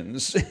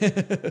connections.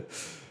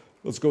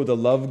 Let's go with the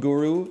Love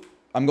Guru.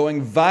 I'm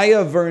going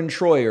via Vern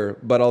Troyer,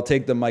 but I'll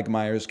take the Mike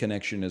Myers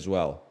connection as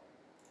well.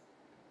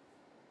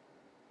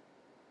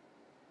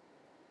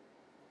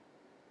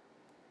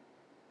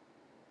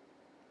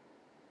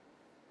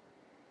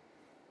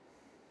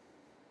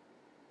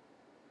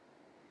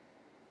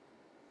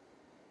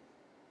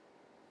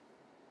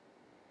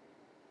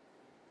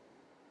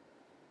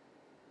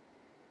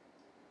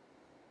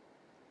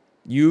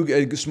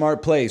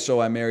 Smart play, so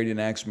I married an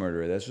axe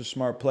murderer. That's a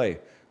smart play.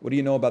 What do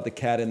you know about the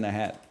Cat in the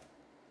Hat?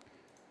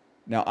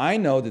 Now, I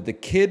know that the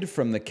kid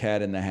from the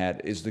Cat in the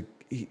Hat is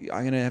I'm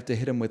going to have to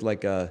hit him with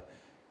like a...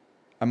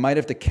 I might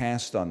have to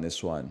cast on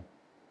this one.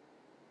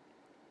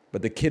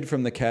 But the kid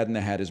from the Cat in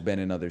the Hat has been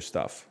in other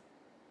stuff.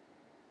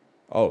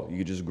 Oh,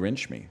 you just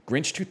Grinch me.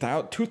 Grinch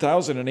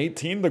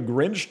 2018? The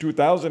Grinch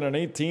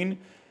 2018?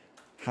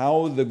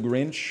 How the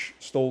Grinch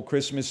Stole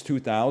Christmas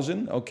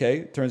 2000?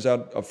 Okay, turns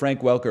out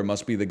Frank Welker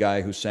must be the guy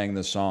who sang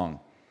the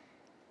song.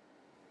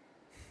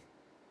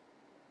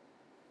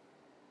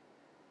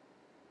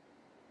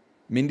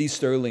 Mindy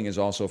Sterling is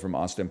also from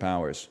Austin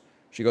Powers.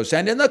 She goes,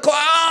 "Send in the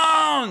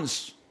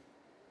clowns!"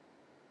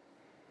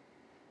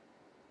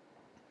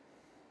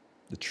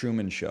 The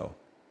Truman Show.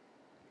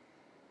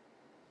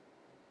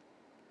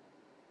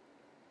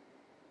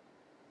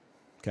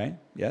 Okay,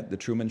 yeah, The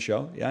Truman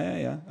Show.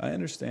 Yeah, I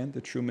understand,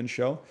 The Truman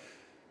Show.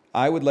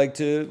 I would like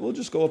to, we'll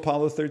just go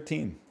Apollo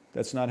 13.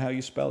 That's not how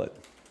you spell it.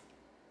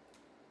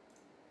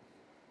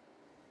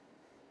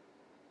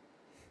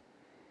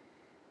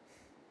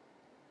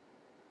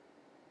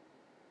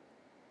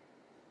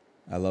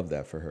 I love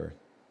that for her.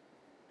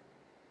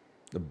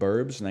 The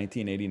Burbs,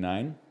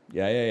 1989.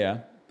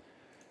 Yeah.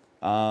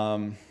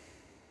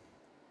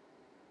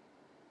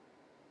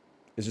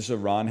 Is this a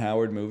Ron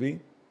Howard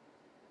movie?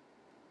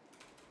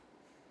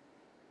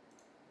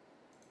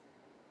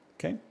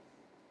 Okay.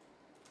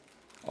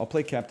 I'll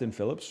play Captain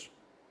Phillips.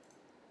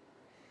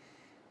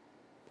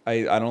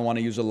 I don't want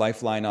to use a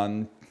lifeline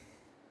on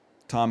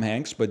Tom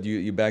Hanks, but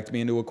you backed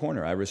me into a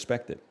corner. I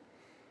respect it.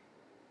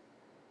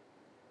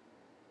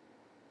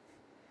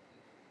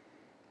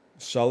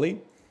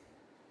 Sully.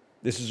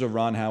 This is a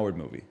Ron Howard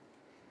movie.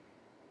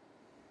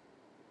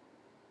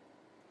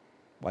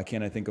 Why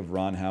can't I think of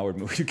Ron Howard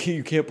movie?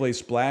 You can't play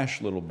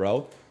Splash, little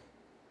bro.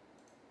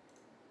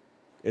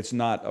 It's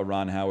not a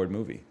Ron Howard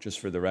movie, just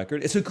for the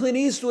record. It's a Clint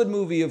Eastwood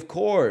movie, of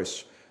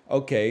course.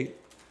 Okay.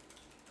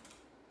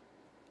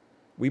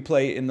 We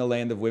play In the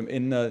Land of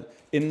Women,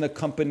 in the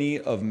Company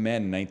of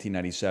Men,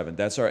 1997.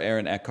 That's our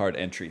Aaron Eckhart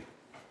entry.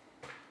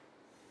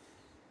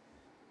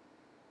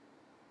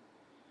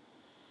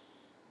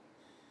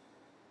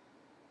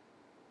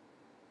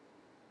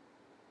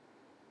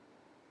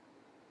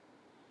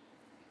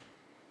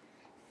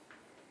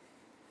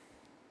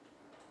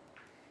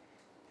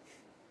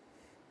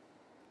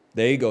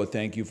 There you go.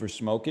 Thank you for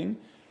smoking.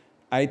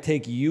 I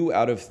take you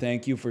out of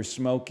thank you for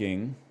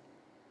smoking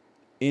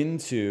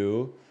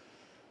into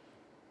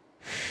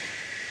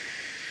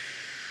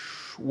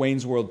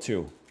Wayne's World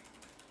 2.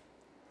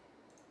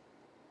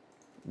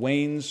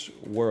 Wayne's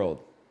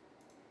World.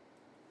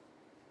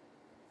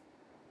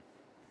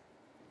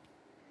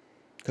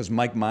 Because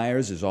Mike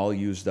Myers is all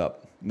used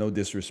up. No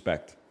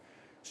disrespect.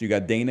 So you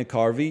got Dana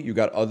Carvey, you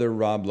got other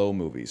Rob Lowe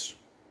movies.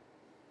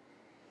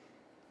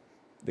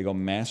 They go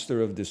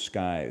Master of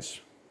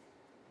Disguise.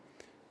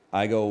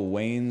 I go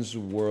Wayne's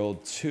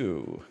World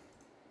 2.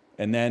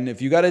 And then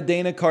if you got a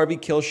Dana Carvey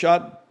kill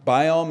shot,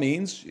 by all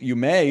means, you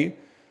may.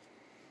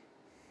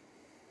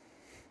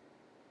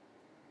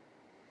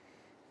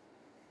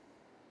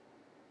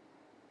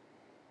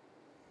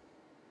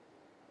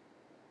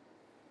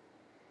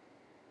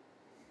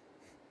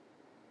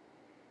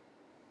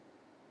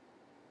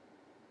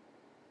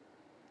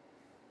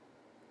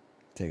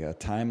 Take a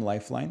Time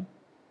Lifeline.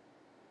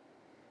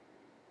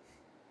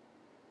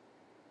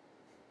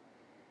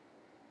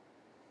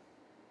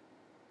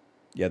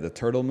 Yeah, the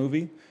Turtle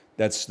movie.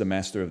 That's the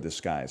Master of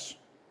Disguise.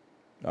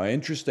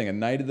 Interesting. A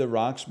Night of the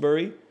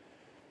Roxbury.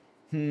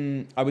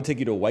 I would take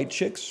you to White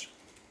Chicks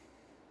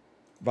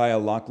via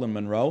Lachlan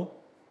Monroe.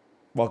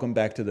 Welcome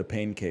back to the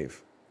Pain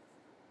Cave.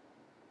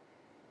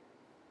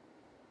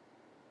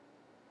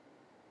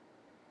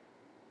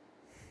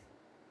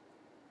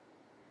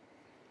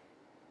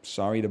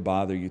 Sorry to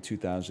bother you,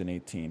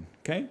 2018.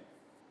 Okay?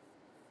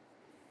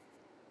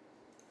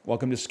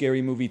 Welcome to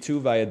Scary Movie 2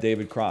 via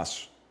David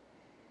Cross.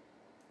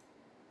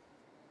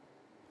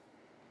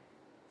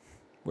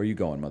 Where you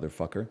going,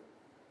 motherfucker?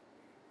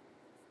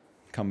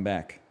 Come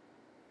back.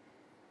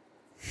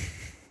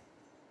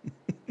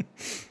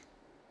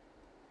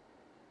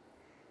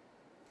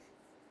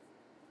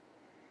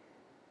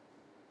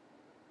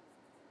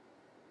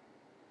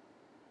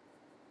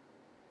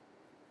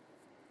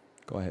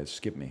 Go ahead,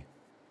 skip me.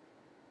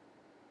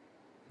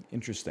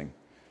 Interesting.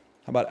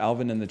 How about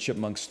Alvin and the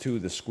Chipmunks 2,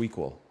 the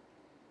squeakquel?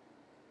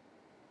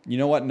 You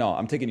know what? No,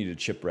 I'm taking you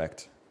to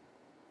Chipwrecked.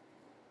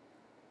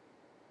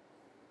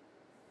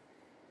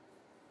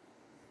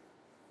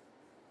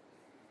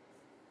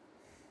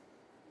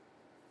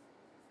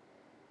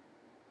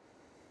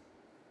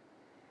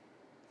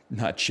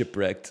 Not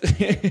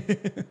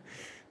Chipwrecked.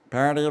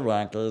 Party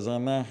rockers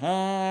in the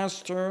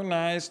house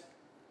tonight.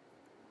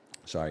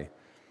 Sorry.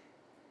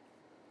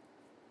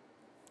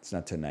 It's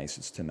not tonight,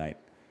 it's tonight.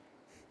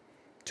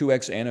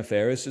 2X Anna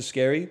Faris is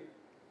scary.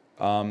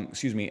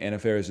 Excuse me, Anna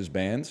Faris is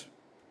banned,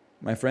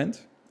 my friend.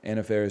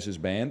 Anna Faris is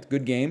banned.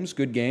 Good games,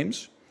 good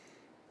games.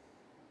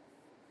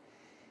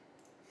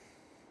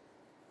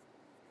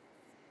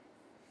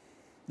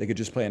 They could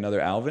just play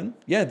another Alvin.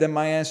 Yeah, then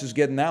my ass is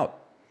getting out.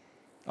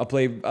 I'll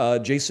play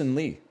Jason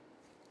Lee.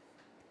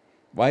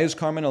 Why is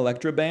Carmen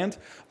Electra banned?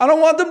 I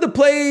don't want them to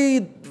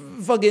play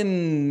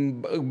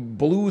fucking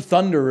Blue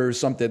Thunder or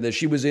something that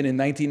she was in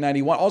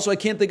 1991. Also, I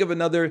can't think of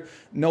another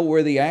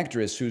noteworthy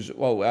actress who's...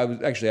 Well, I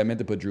meant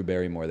to put Drew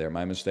Barrymore there.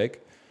 My mistake.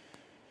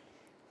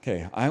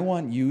 Okay, I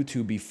want you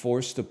to be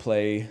forced to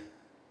play...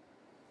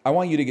 I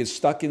want you to get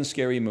stuck in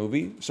Scary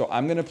Movie. So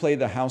I'm going to play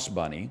the House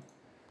Bunny.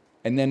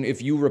 And then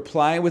if you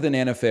reply with an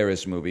Anna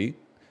Faris movie,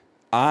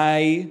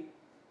 I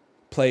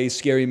play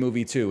Scary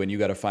Movie 2, and you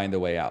got to find a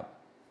way out.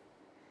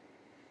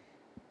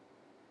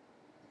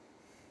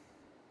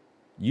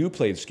 You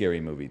played Scary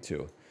Movie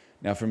 2.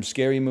 Now, from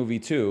Scary Movie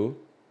 2,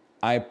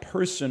 I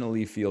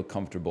personally feel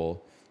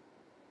comfortable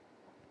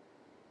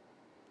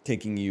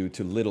taking you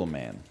to Little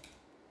Man.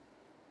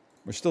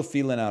 We're still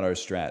feeling out our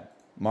strat.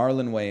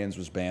 Marlon Wayans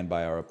was banned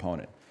by our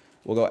opponent.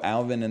 We'll go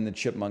Alvin and the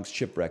Chipmunks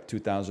Chipwreck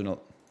 2000.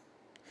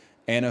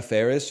 Anna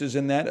Faris is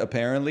in that,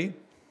 apparently.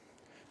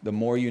 The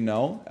More You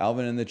Know.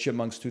 Alvin and the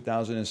Chipmunks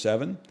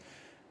 2007.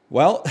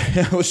 Well,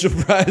 it was a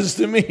surprise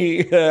to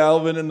me.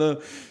 Alvin and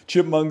the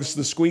Chipmunks,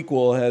 the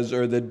squeakquel has,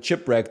 or the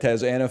Chipwrecked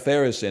has Anna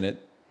Faris in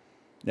it.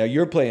 Now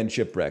you're playing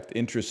Chipwrecked.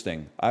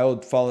 Interesting. I'll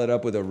follow it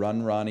up with a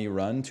Run, Ronnie,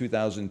 Run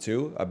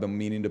 2002. I've been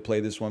meaning to play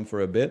this one for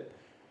a bit.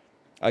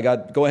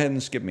 Go ahead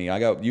and skip me.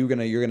 You're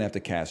gonna have to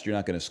cast. You're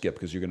not gonna skip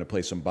because you're gonna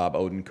play some Bob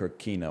Odenkirk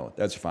keynote.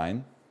 That's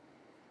fine.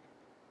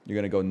 You're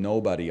gonna go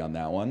Nobody on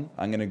that one.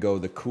 I'm gonna go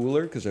The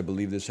Cooler because I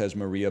believe this has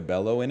Maria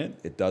Bello in it.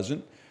 It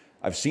doesn't.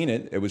 I've seen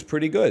it. It was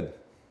pretty good.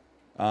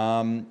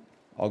 I'll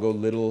go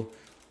Little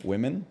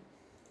Women.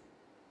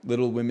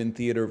 Little Women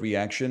Theater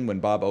Reaction when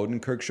Bob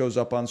Odenkirk shows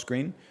up on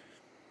screen.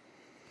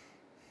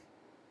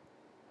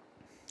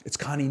 It's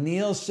Connie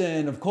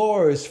Nielsen, of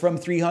course, from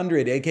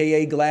 300,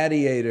 a.k.a.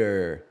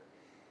 Gladiator.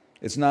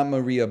 It's not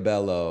Maria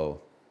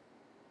Bello.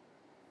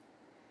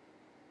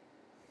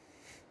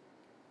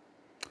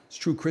 It's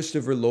true,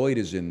 Christopher Lloyd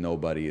is in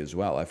Nobody as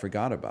well. I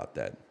forgot about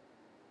that.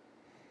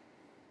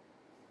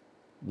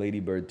 Lady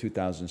Bird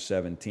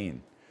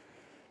 2017.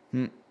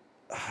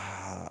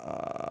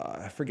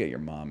 I forget your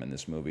mom in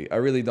this movie. I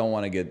really don't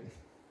want to get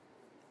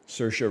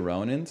Saoirse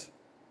Ronan.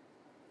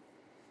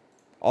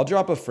 I'll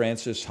drop a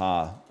Frances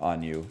Ha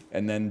on you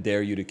and then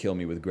dare you to kill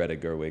me with Greta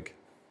Gerwig.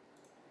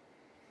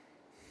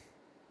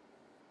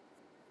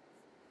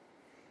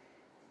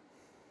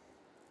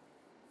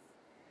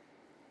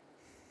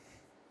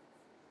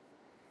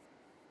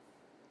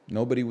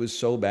 Nobody Was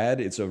So Bad.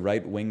 It's a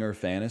right-winger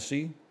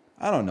fantasy.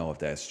 I don't know if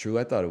that's true.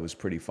 I thought it was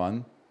pretty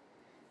fun.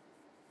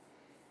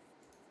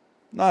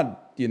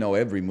 Not,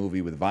 every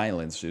movie with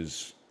violence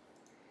is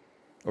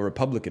a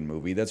Republican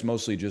movie. That's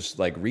mostly just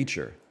like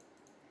Reacher.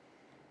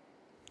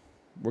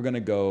 We'll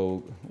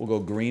go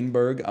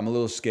Greenberg. I'm a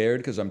little scared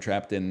because I'm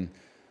trapped in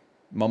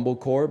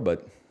mumblecore,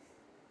 but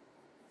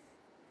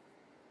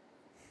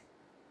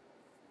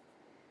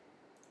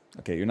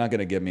okay, you're not going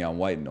to get me on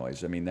white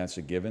noise. I mean, that's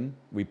a given.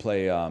 We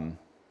play,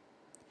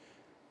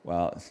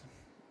 well,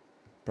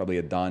 probably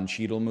a Don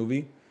Cheadle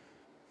movie.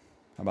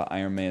 How about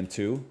Iron Man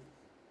 2?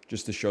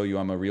 Just to show you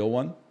I'm a real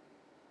one.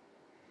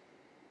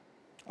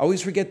 I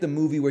always forget the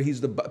movie where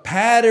he's the...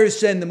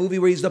 Patterson! The movie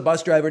where he's the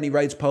bus driver and he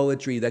writes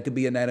poetry. That could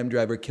be an Adam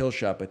Driver kill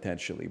shot,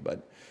 potentially,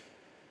 but...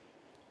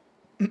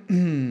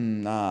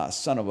 ah,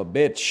 son of a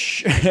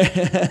bitch.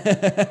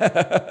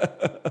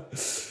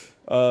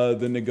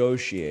 The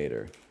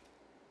Negotiator.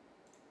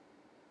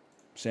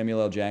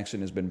 Samuel L.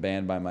 Jackson has been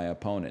banned by my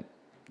opponent.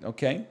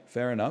 Okay,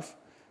 fair enough.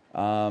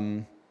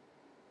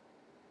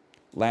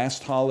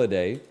 Last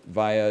Holiday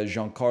via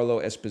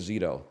Giancarlo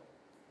Esposito.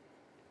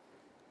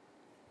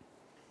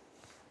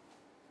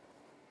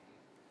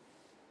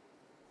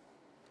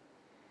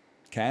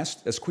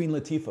 Cast? That's Queen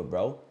Latifah,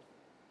 bro.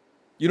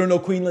 You don't know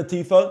Queen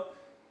Latifah?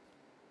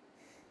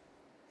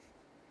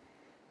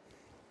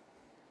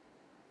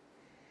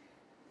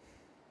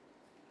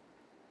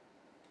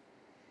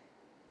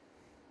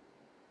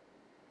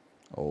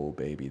 Oh,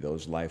 baby,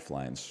 those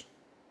lifelines.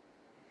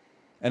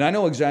 And I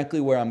know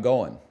exactly where I'm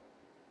going.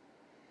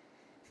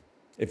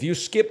 If you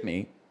skip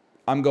me,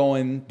 I'm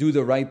going do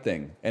the right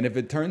thing. And if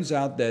it turns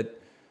out that...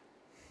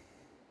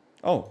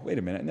 Oh, wait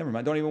a minute. Never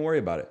mind. Don't even worry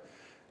about it.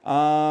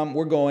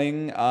 We're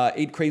going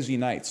 8 Crazy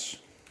Nights.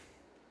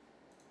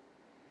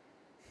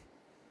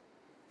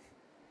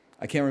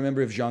 I can't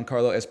remember if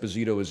Giancarlo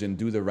Esposito is in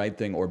Do the Right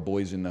Thing or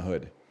Boys in the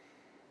Hood.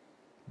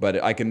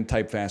 But I can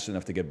type fast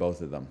enough to get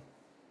both of them.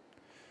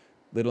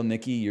 Little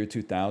Nicky, year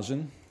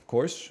 2000, of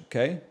course,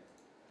 okay.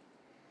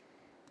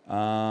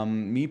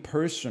 Me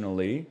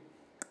personally,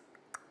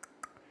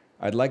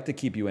 I'd like to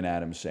keep you in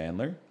Adam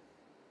Sandler.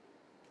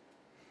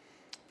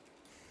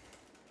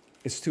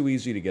 It's too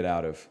easy to get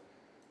out of.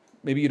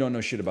 Maybe you don't know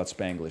shit about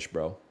Spanglish,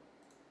 bro.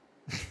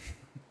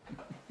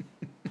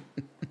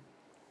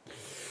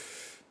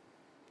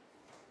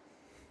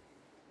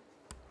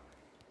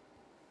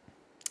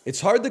 It's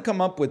hard to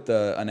come up with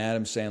an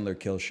Adam Sandler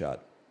kill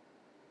shot.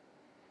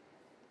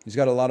 He's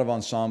got a lot of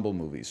ensemble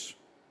movies.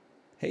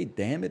 Hey,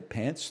 damn it,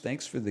 Pants.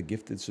 Thanks for the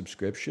gifted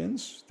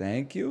subscriptions.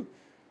 Thank you.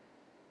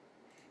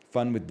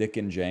 Fun with Dick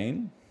and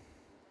Jane.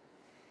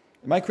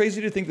 Am I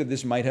crazy to think that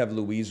this might have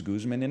Louise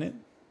Guzman in it?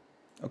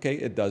 Okay,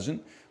 it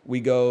doesn't.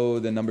 We go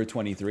the number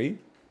 23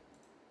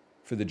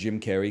 for the Jim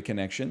Carrey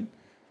connection.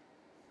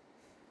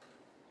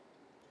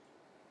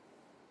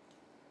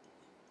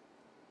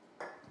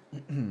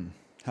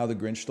 How the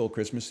Grinch Stole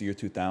Christmas, the year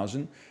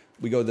 2000.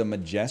 We go the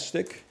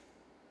Majestic.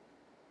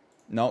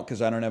 No,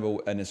 because I don't have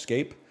an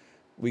escape.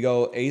 We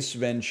go Ace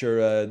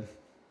Ventura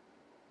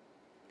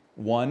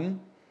 1,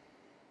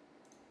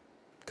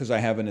 because I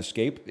have an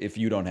escape, if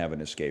you don't have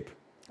an escape.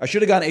 I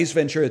should have gone Ace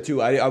Ventura 2.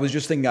 I was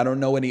just thinking I don't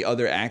know any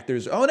other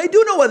actors. Oh, and I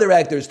do know other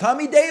actors.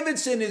 Tommy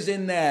Davidson is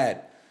in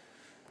that.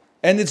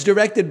 And it's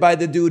directed by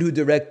the dude who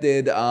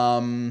directed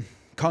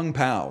Kung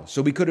Pao.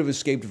 So we could have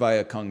escaped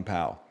via Kung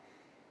Pao.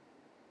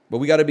 But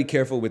we got to be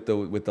careful with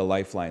the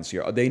lifelines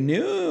here. Oh, they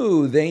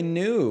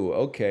knew.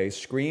 Okay,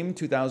 Scream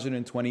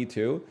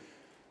 2022.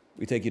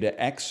 We take you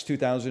to X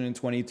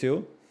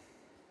 2022.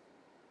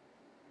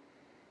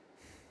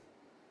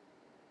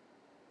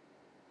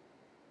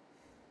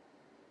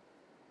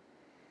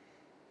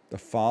 The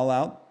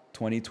Fallout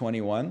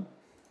 2021.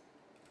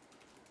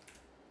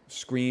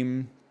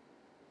 Scream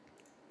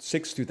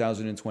 6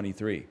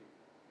 2023.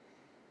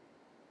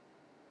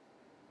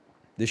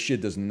 This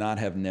shit does not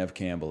have Nev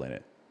Campbell in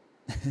it.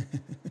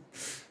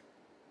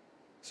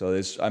 So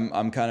this,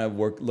 I'm kind of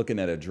looking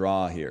at a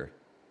draw here.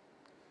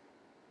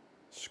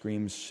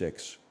 Scream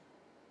 6.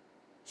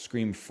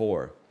 Scream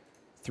 4.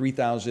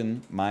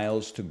 3,000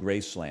 Miles to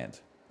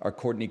Graceland. Our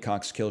Courtney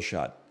Cox kill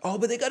shot. Oh,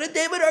 but they got a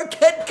David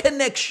Arquette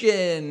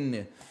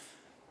connection.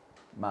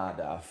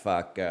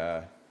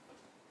 Motherfucker.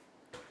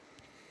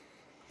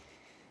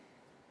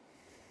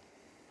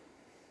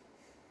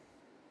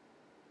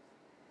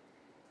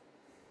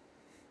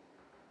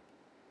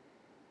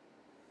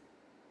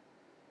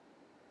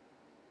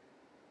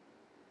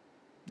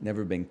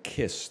 Never Been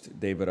Kissed,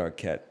 David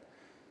Arquette.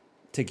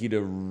 Take you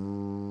to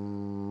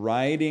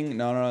Riding.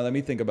 No, let me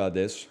think about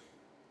this.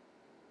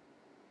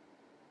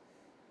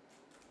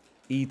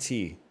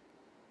 E.T.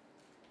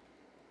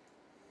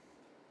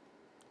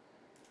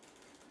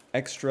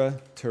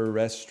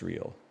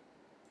 Extraterrestrial.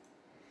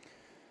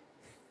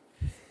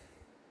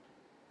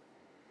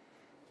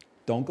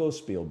 Don't go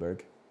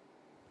Spielberg.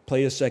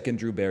 Play a second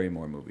Drew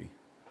Barrymore movie.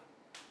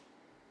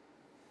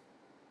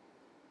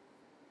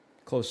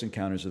 Close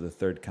Encounters of the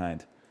Third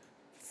Kind.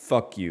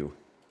 Fuck you,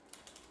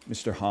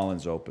 Mr.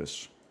 Holland's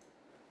Opus.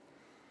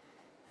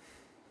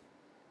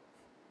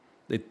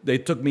 They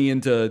took me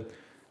into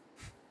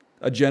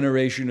a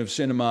generation of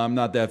cinema I'm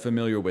not that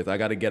familiar with. I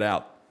got to get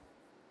out.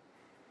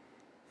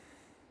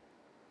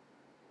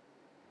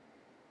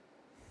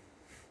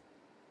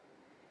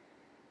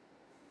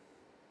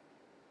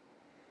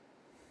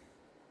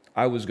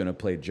 I was going to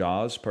play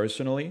Jaws,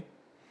 personally.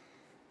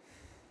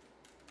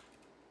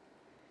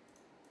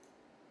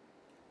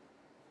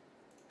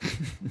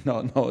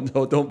 No,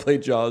 don't play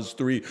Jaws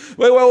 3.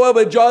 Wait,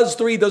 but Jaws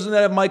 3, doesn't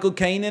that have Michael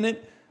Caine in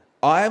it?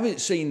 I haven't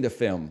seen the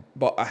film,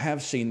 but I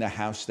have seen the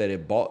house that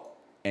it bought,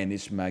 and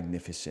it's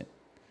magnificent.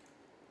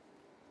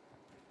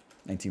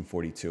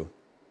 1942.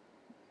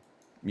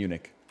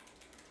 Munich.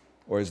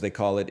 Or as they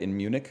call it in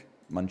Munich,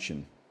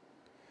 München.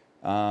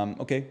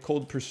 Okay,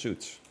 Cold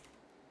Pursuits.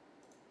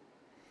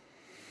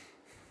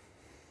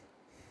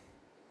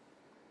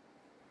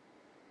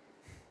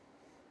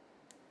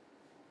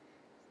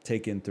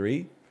 Taken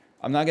 3.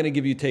 I'm not going to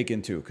give you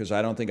Taken 2 because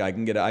I don't think I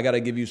can get it. I got to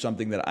give you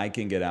something that I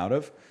can get out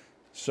of.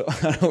 So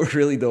I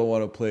really don't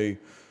want to play.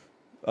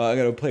 I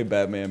got to play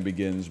Batman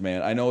Begins,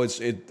 man. I know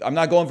I'm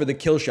not going for the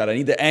kill shot. I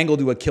need the angle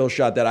to a kill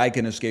shot that I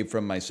can escape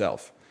from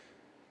myself.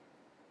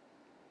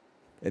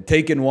 And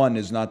Taken 1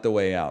 is not the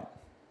way out.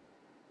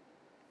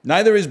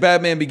 Neither is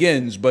Batman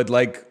Begins, but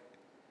like,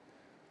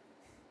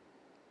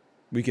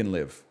 we can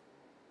live.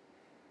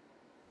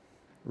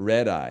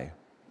 Red Eye.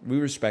 We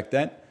respect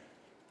that.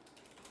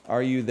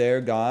 Are you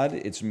there, God?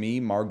 It's me,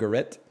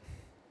 Margaret.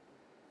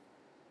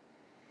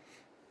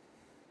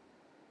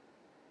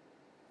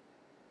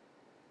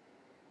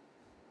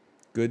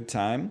 Good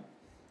Time.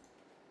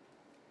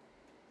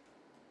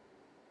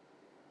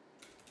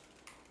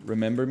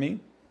 Remember Me.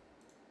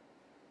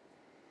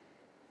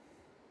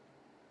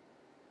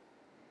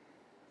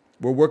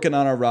 We're working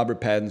on our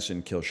Robert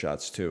Pattinson kill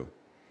shots too.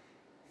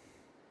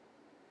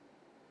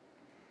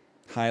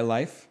 High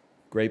Life.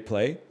 Great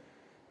play.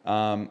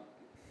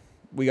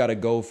 We got to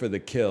go for the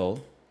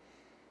kill.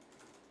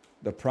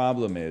 The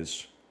problem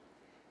is,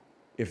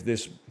 if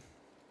this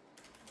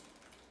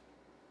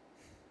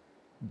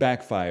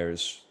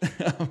backfires.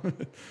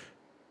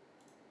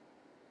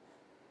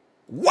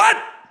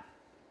 What?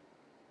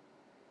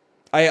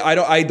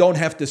 I don't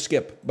have to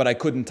skip, but I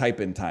couldn't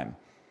type in time.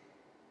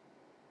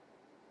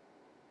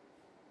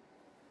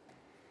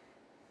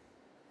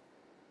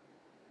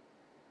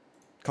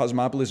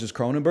 Cosmopolis is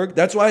Cronenberg.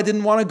 That's why I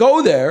didn't want to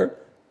go there.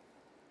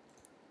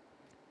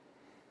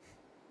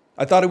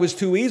 I thought it was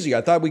too easy.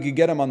 I thought we could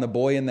get him on The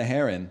Boy and the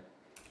Heron.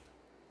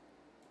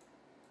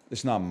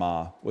 It's not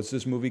Ma. What's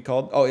this movie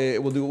called? Oh,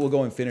 we'll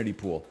go Infinity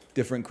Pool.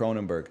 Different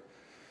Cronenberg.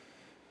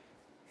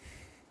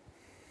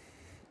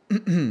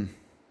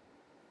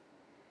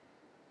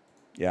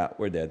 Yeah,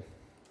 we're dead.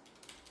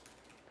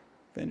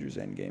 Avengers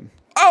Endgame.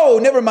 Oh,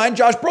 never mind.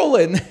 Josh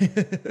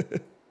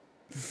Brolin.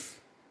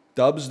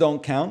 Dubs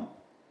don't count.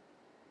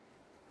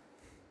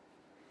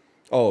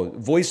 Oh,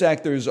 voice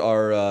actors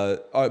are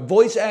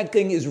voice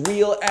acting is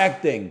real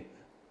acting,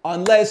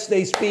 unless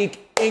they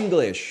speak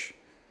English.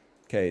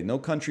 Okay, No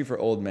Country for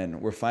Old Men.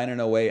 We're finding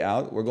a way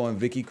out. We're going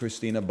Vicky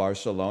Cristina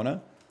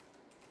Barcelona.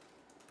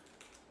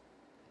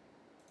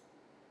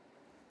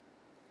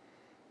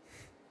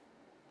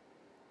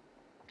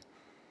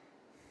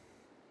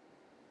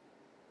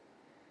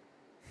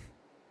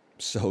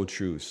 So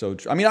true, so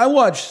true. I mean, I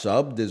watch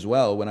subbed as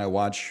well when I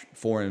watch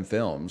foreign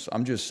films.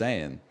 I'm just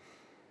saying.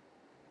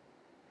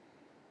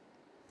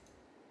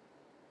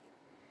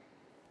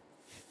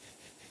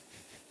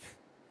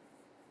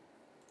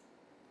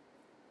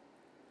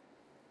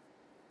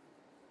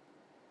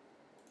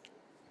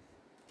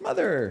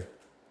 Mother,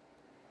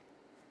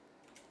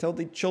 tell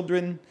the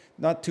children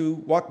not to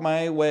walk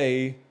my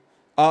way.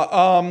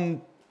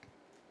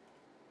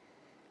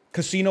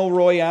 Casino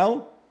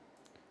Royale?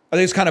 I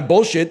think it's kind of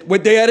bullshit.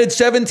 They added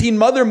 17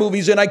 Mother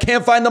movies and I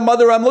can't find the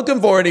Mother I'm looking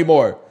for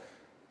anymore.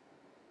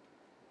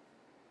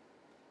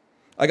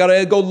 I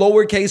gotta go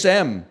lowercase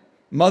m.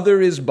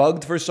 Mother is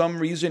bugged for some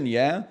reason,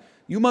 yeah?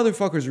 You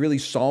motherfuckers really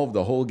solved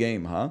the whole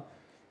game, huh?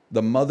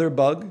 The Mother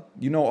bug?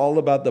 You know all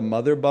about the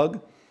Mother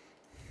bug?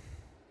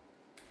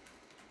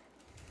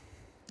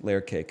 Layer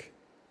cake.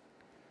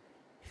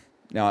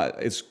 Now,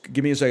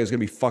 give me a second. It's going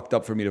to be fucked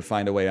up for me to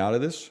find a way out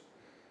of this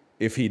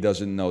if he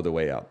doesn't know the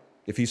way out.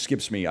 If he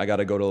skips me, I got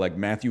to go to like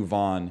Matthew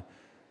Vaughn,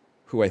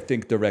 who I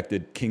think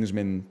directed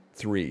Kingsman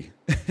 3.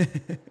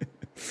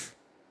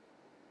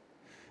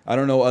 I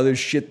don't know other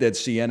shit that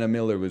Sienna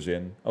Miller was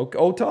in.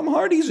 Oh, Tom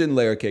Hardy's in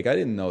Layer Cake. I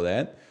didn't know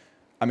that.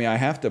 I mean, I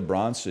have to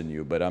Bronson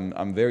you, but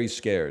I'm very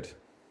scared.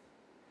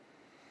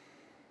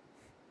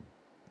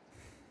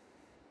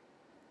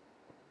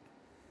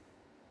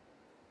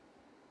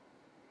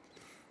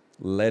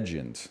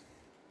 Legend.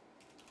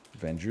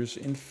 Avengers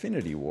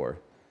Infinity War.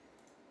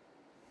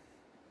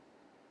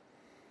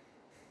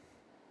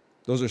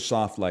 Those are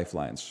soft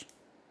lifelines.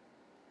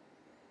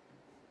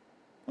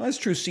 Well, that's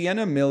true.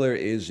 Sienna Miller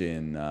is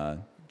in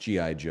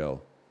G.I.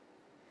 Joe.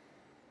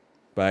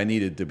 But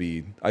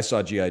I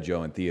saw G.I.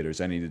 Joe in theaters.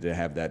 I needed to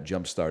have that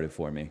jump started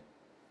for me.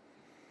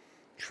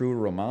 True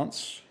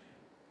Romance.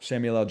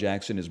 Samuel L.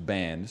 Jackson is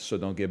banned, so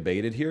don't get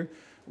baited here.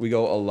 We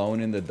go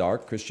Alone in the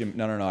Dark. Christian,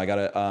 no. I got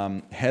to,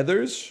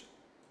 Heathers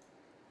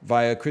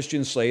via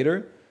Christian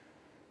Slater.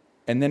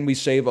 And then we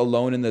save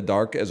Alone in the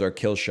Dark as our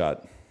kill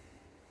shot.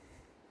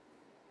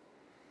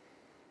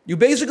 You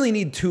basically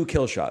need 2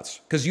 kill shots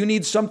because you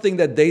need something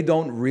that they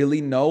don't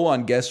really know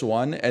on guess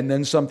 1 and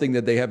then something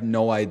that they have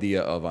no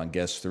idea of on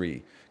guess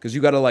 3 because you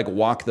got to like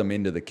walk them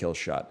into the kill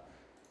shot.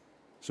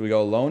 So we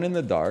go Alone in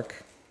the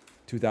Dark,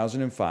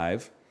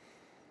 2005.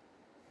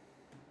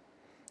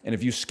 And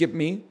if you skip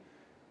me,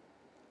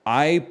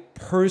 I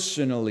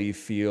personally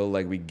feel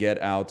like we Get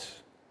Out.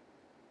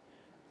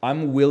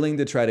 I'm willing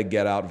to try to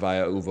get out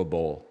via Uwe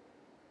Boll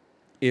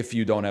if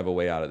you don't have a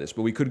way out of this.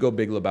 But we could go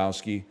Big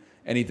Lebowski.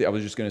 Anything. I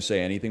was just going to say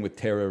anything with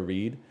Tara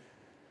Reid.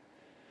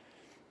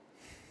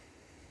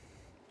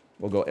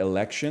 We'll go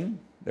Election.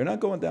 They're not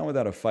going down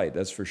without a fight,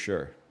 that's for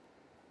sure.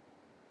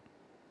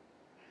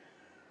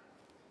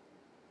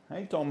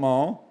 Hey,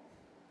 Tomo.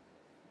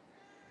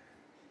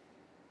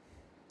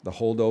 The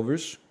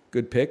Holdovers.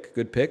 Good pick,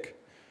 good pick.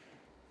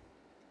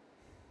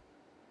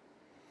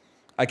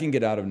 I can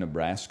get out of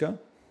Nebraska.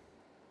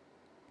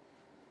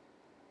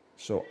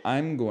 So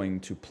I'm going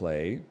to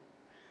play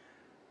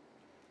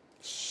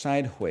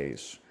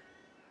Sideways.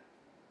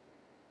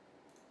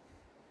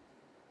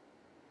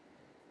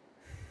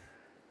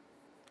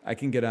 I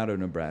can get out of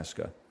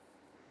Nebraska.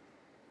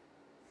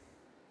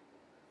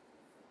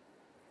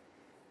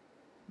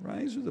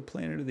 Rise of the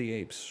Planet of the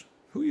Apes.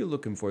 Who are you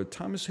looking for?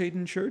 Thomas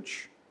Hayden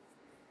Church?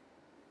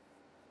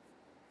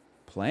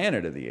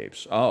 Planet of the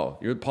Apes. Oh,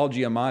 you're Paul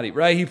Giamatti.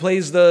 Right, he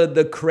plays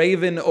the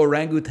craven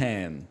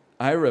orangutan.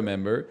 I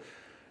remember.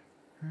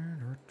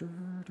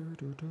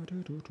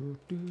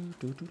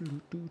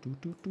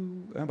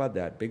 How about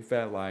that? Big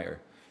Fat Liar.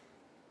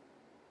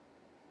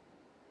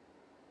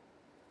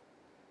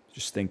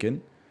 Just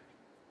thinking.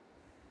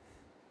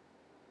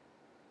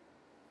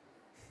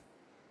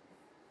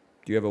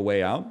 Do you have a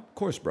way out? Of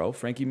course, bro.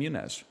 Frankie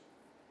Muniz.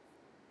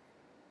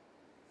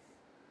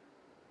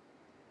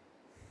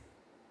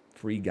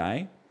 Free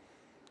Guy.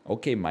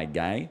 Okay, my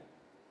guy.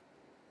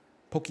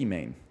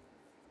 Pokimane.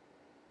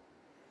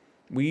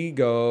 We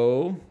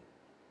go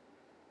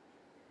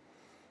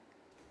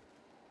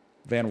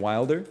Van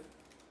Wilder.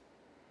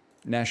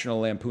 National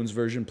Lampoon's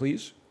version,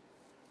 please.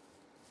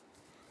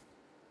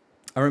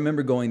 I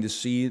remember going to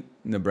see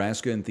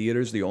Nebraska in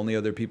theaters. The only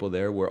other people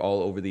there were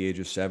all over the age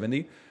of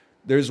 70.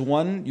 There's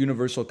one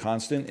universal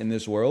constant in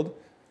this world.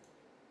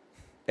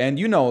 And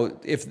you know,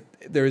 if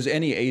there is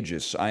any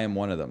ageist, I am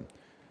one of them.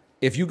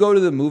 If you go to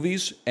the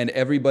movies and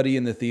everybody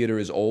in the theater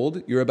is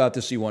old, you're about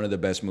to see one of the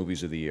best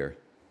movies of the year.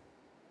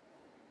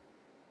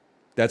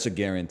 That's a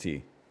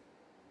guarantee.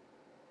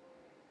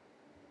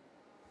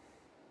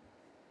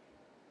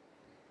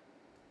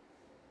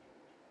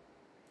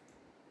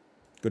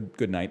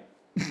 Good night.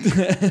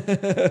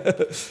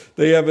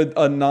 They have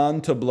a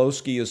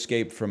non-Tobolowsky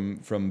escape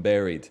from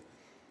Buried.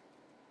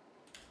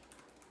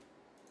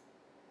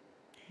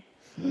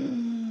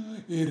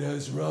 It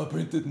has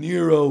Robert De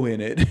Niro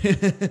in it.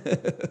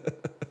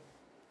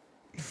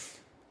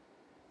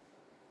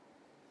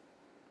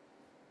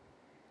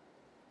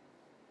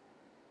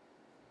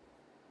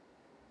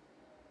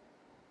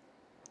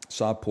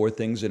 Saw Poor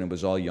Things and it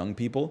was all young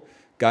people.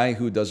 Guy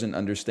who doesn't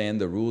understand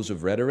the rules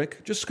of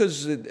rhetoric. Just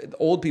because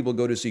old people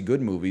go to see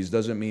good movies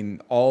doesn't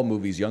mean all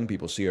movies young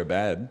people see are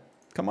bad.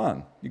 Come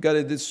on. You got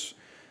it. This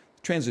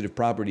transitive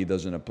property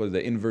doesn't apply.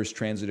 The inverse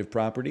transitive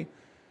property.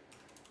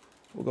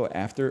 We'll go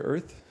After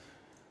Earth.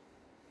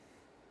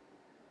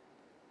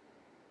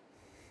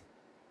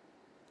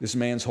 This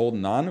man's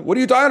holding on. What are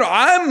you talking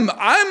about?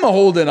 I'm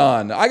holding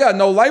on. I got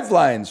no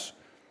lifelines.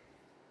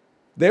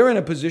 They're in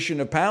a position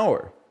of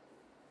power.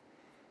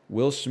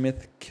 Will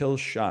Smith kill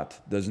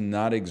shot does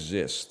not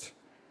exist.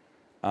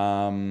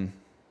 Because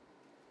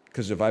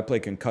if I play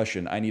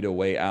concussion, I need a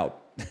way out.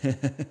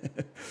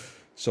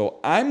 So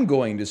I'm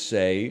going to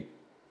say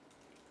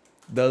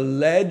The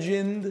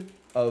Legend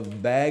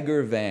of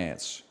Bagger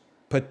Vance.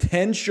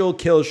 Potential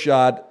kill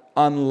shot,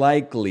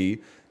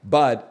 unlikely,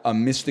 but a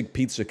Mystic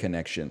Pizza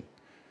connection.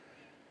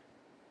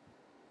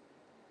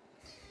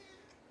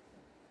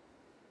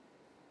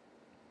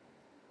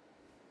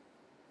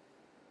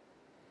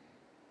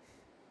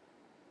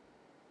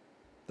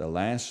 The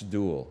Last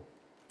Duel.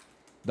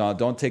 No,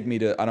 don't take me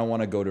to... I don't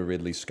want to go to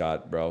Ridley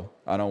Scott, bro.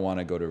 I don't want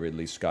to go to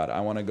Ridley Scott.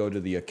 I want to go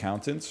to The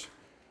Accountants.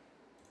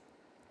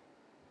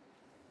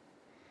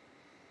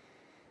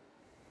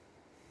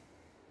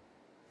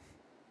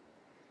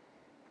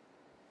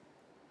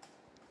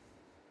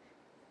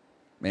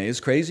 Man, it's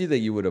crazy that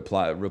you would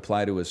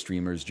reply to a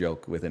streamer's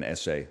joke with an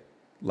essay.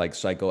 Like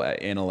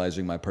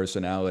psychoanalyzing my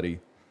personality.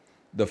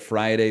 The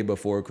Friday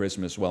before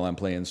Christmas while I'm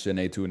playing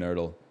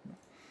Cine2Nerdle.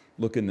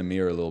 Look in the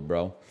mirror, little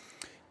bro.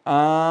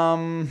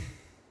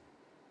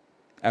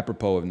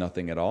 Apropos of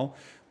nothing at all.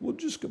 We'll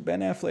just go Ben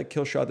Affleck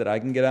kill shot that I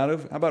can get out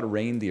of. How about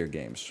Reindeer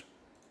Games?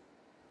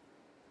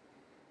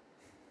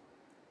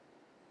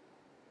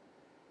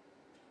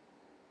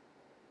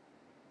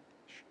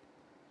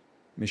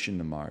 Mission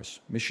to Mars.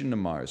 Mission to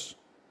Mars.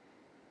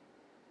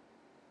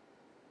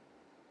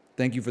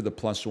 Thank you for the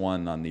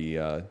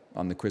 +1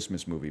 on the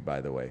Christmas movie,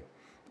 by the way.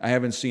 I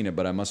haven't seen it,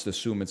 but I must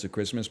assume it's a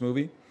Christmas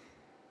movie.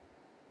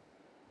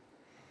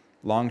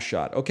 Long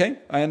Shot. Okay,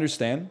 I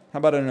understand. How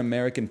about An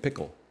American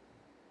Pickle?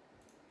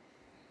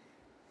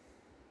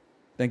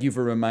 Thank you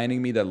for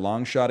reminding me that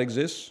Long Shot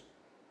exists.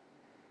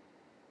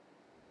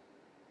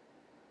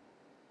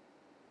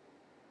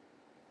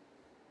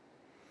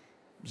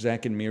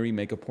 Zach and Miri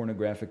make a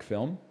pornographic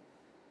film.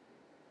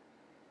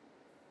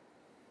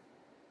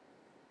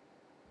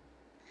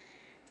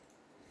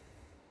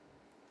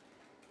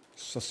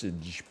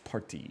 Sausage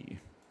party.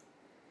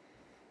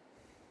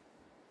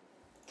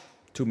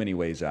 Too many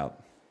ways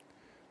out.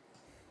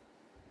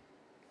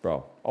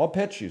 Bro, I'll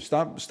pet you.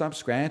 Stop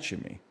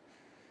scratching me.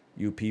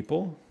 You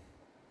people.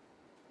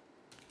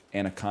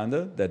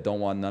 Anaconda that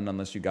don't want none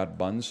unless you got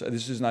buns.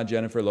 This is not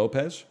Jennifer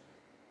Lopez.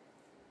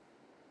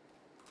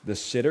 The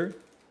Sitter.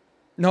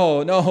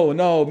 No.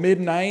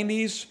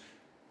 Mid-90s.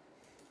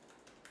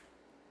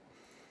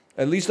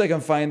 At least I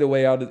can find a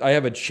way out. I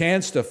have a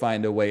chance to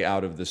find a way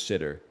out of The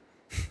Sitter.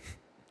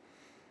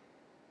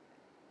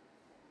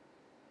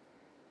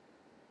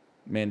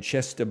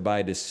 Manchester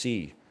by the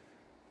Sea.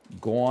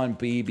 Gone,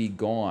 baby,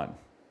 gone.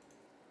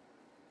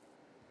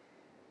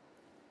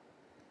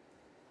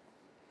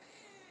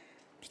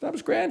 Stop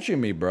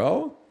scratching me,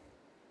 bro.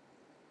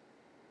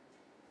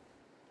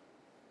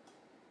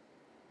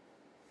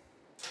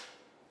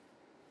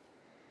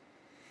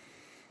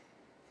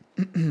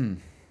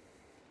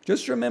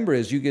 Just remember,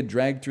 as you get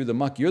dragged through the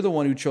muck, you're the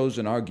one who chose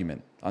an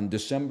argument on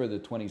December the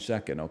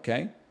 22nd,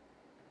 okay?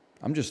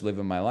 I'm just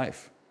living my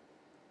life.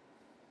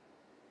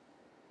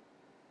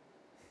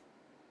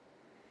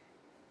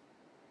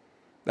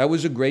 That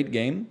was a great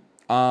game.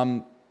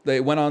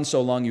 It went on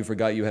so long you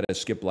forgot you had to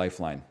skip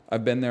Lifeline.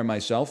 I've been there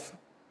myself.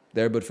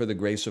 There but for the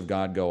grace of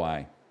God go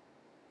I.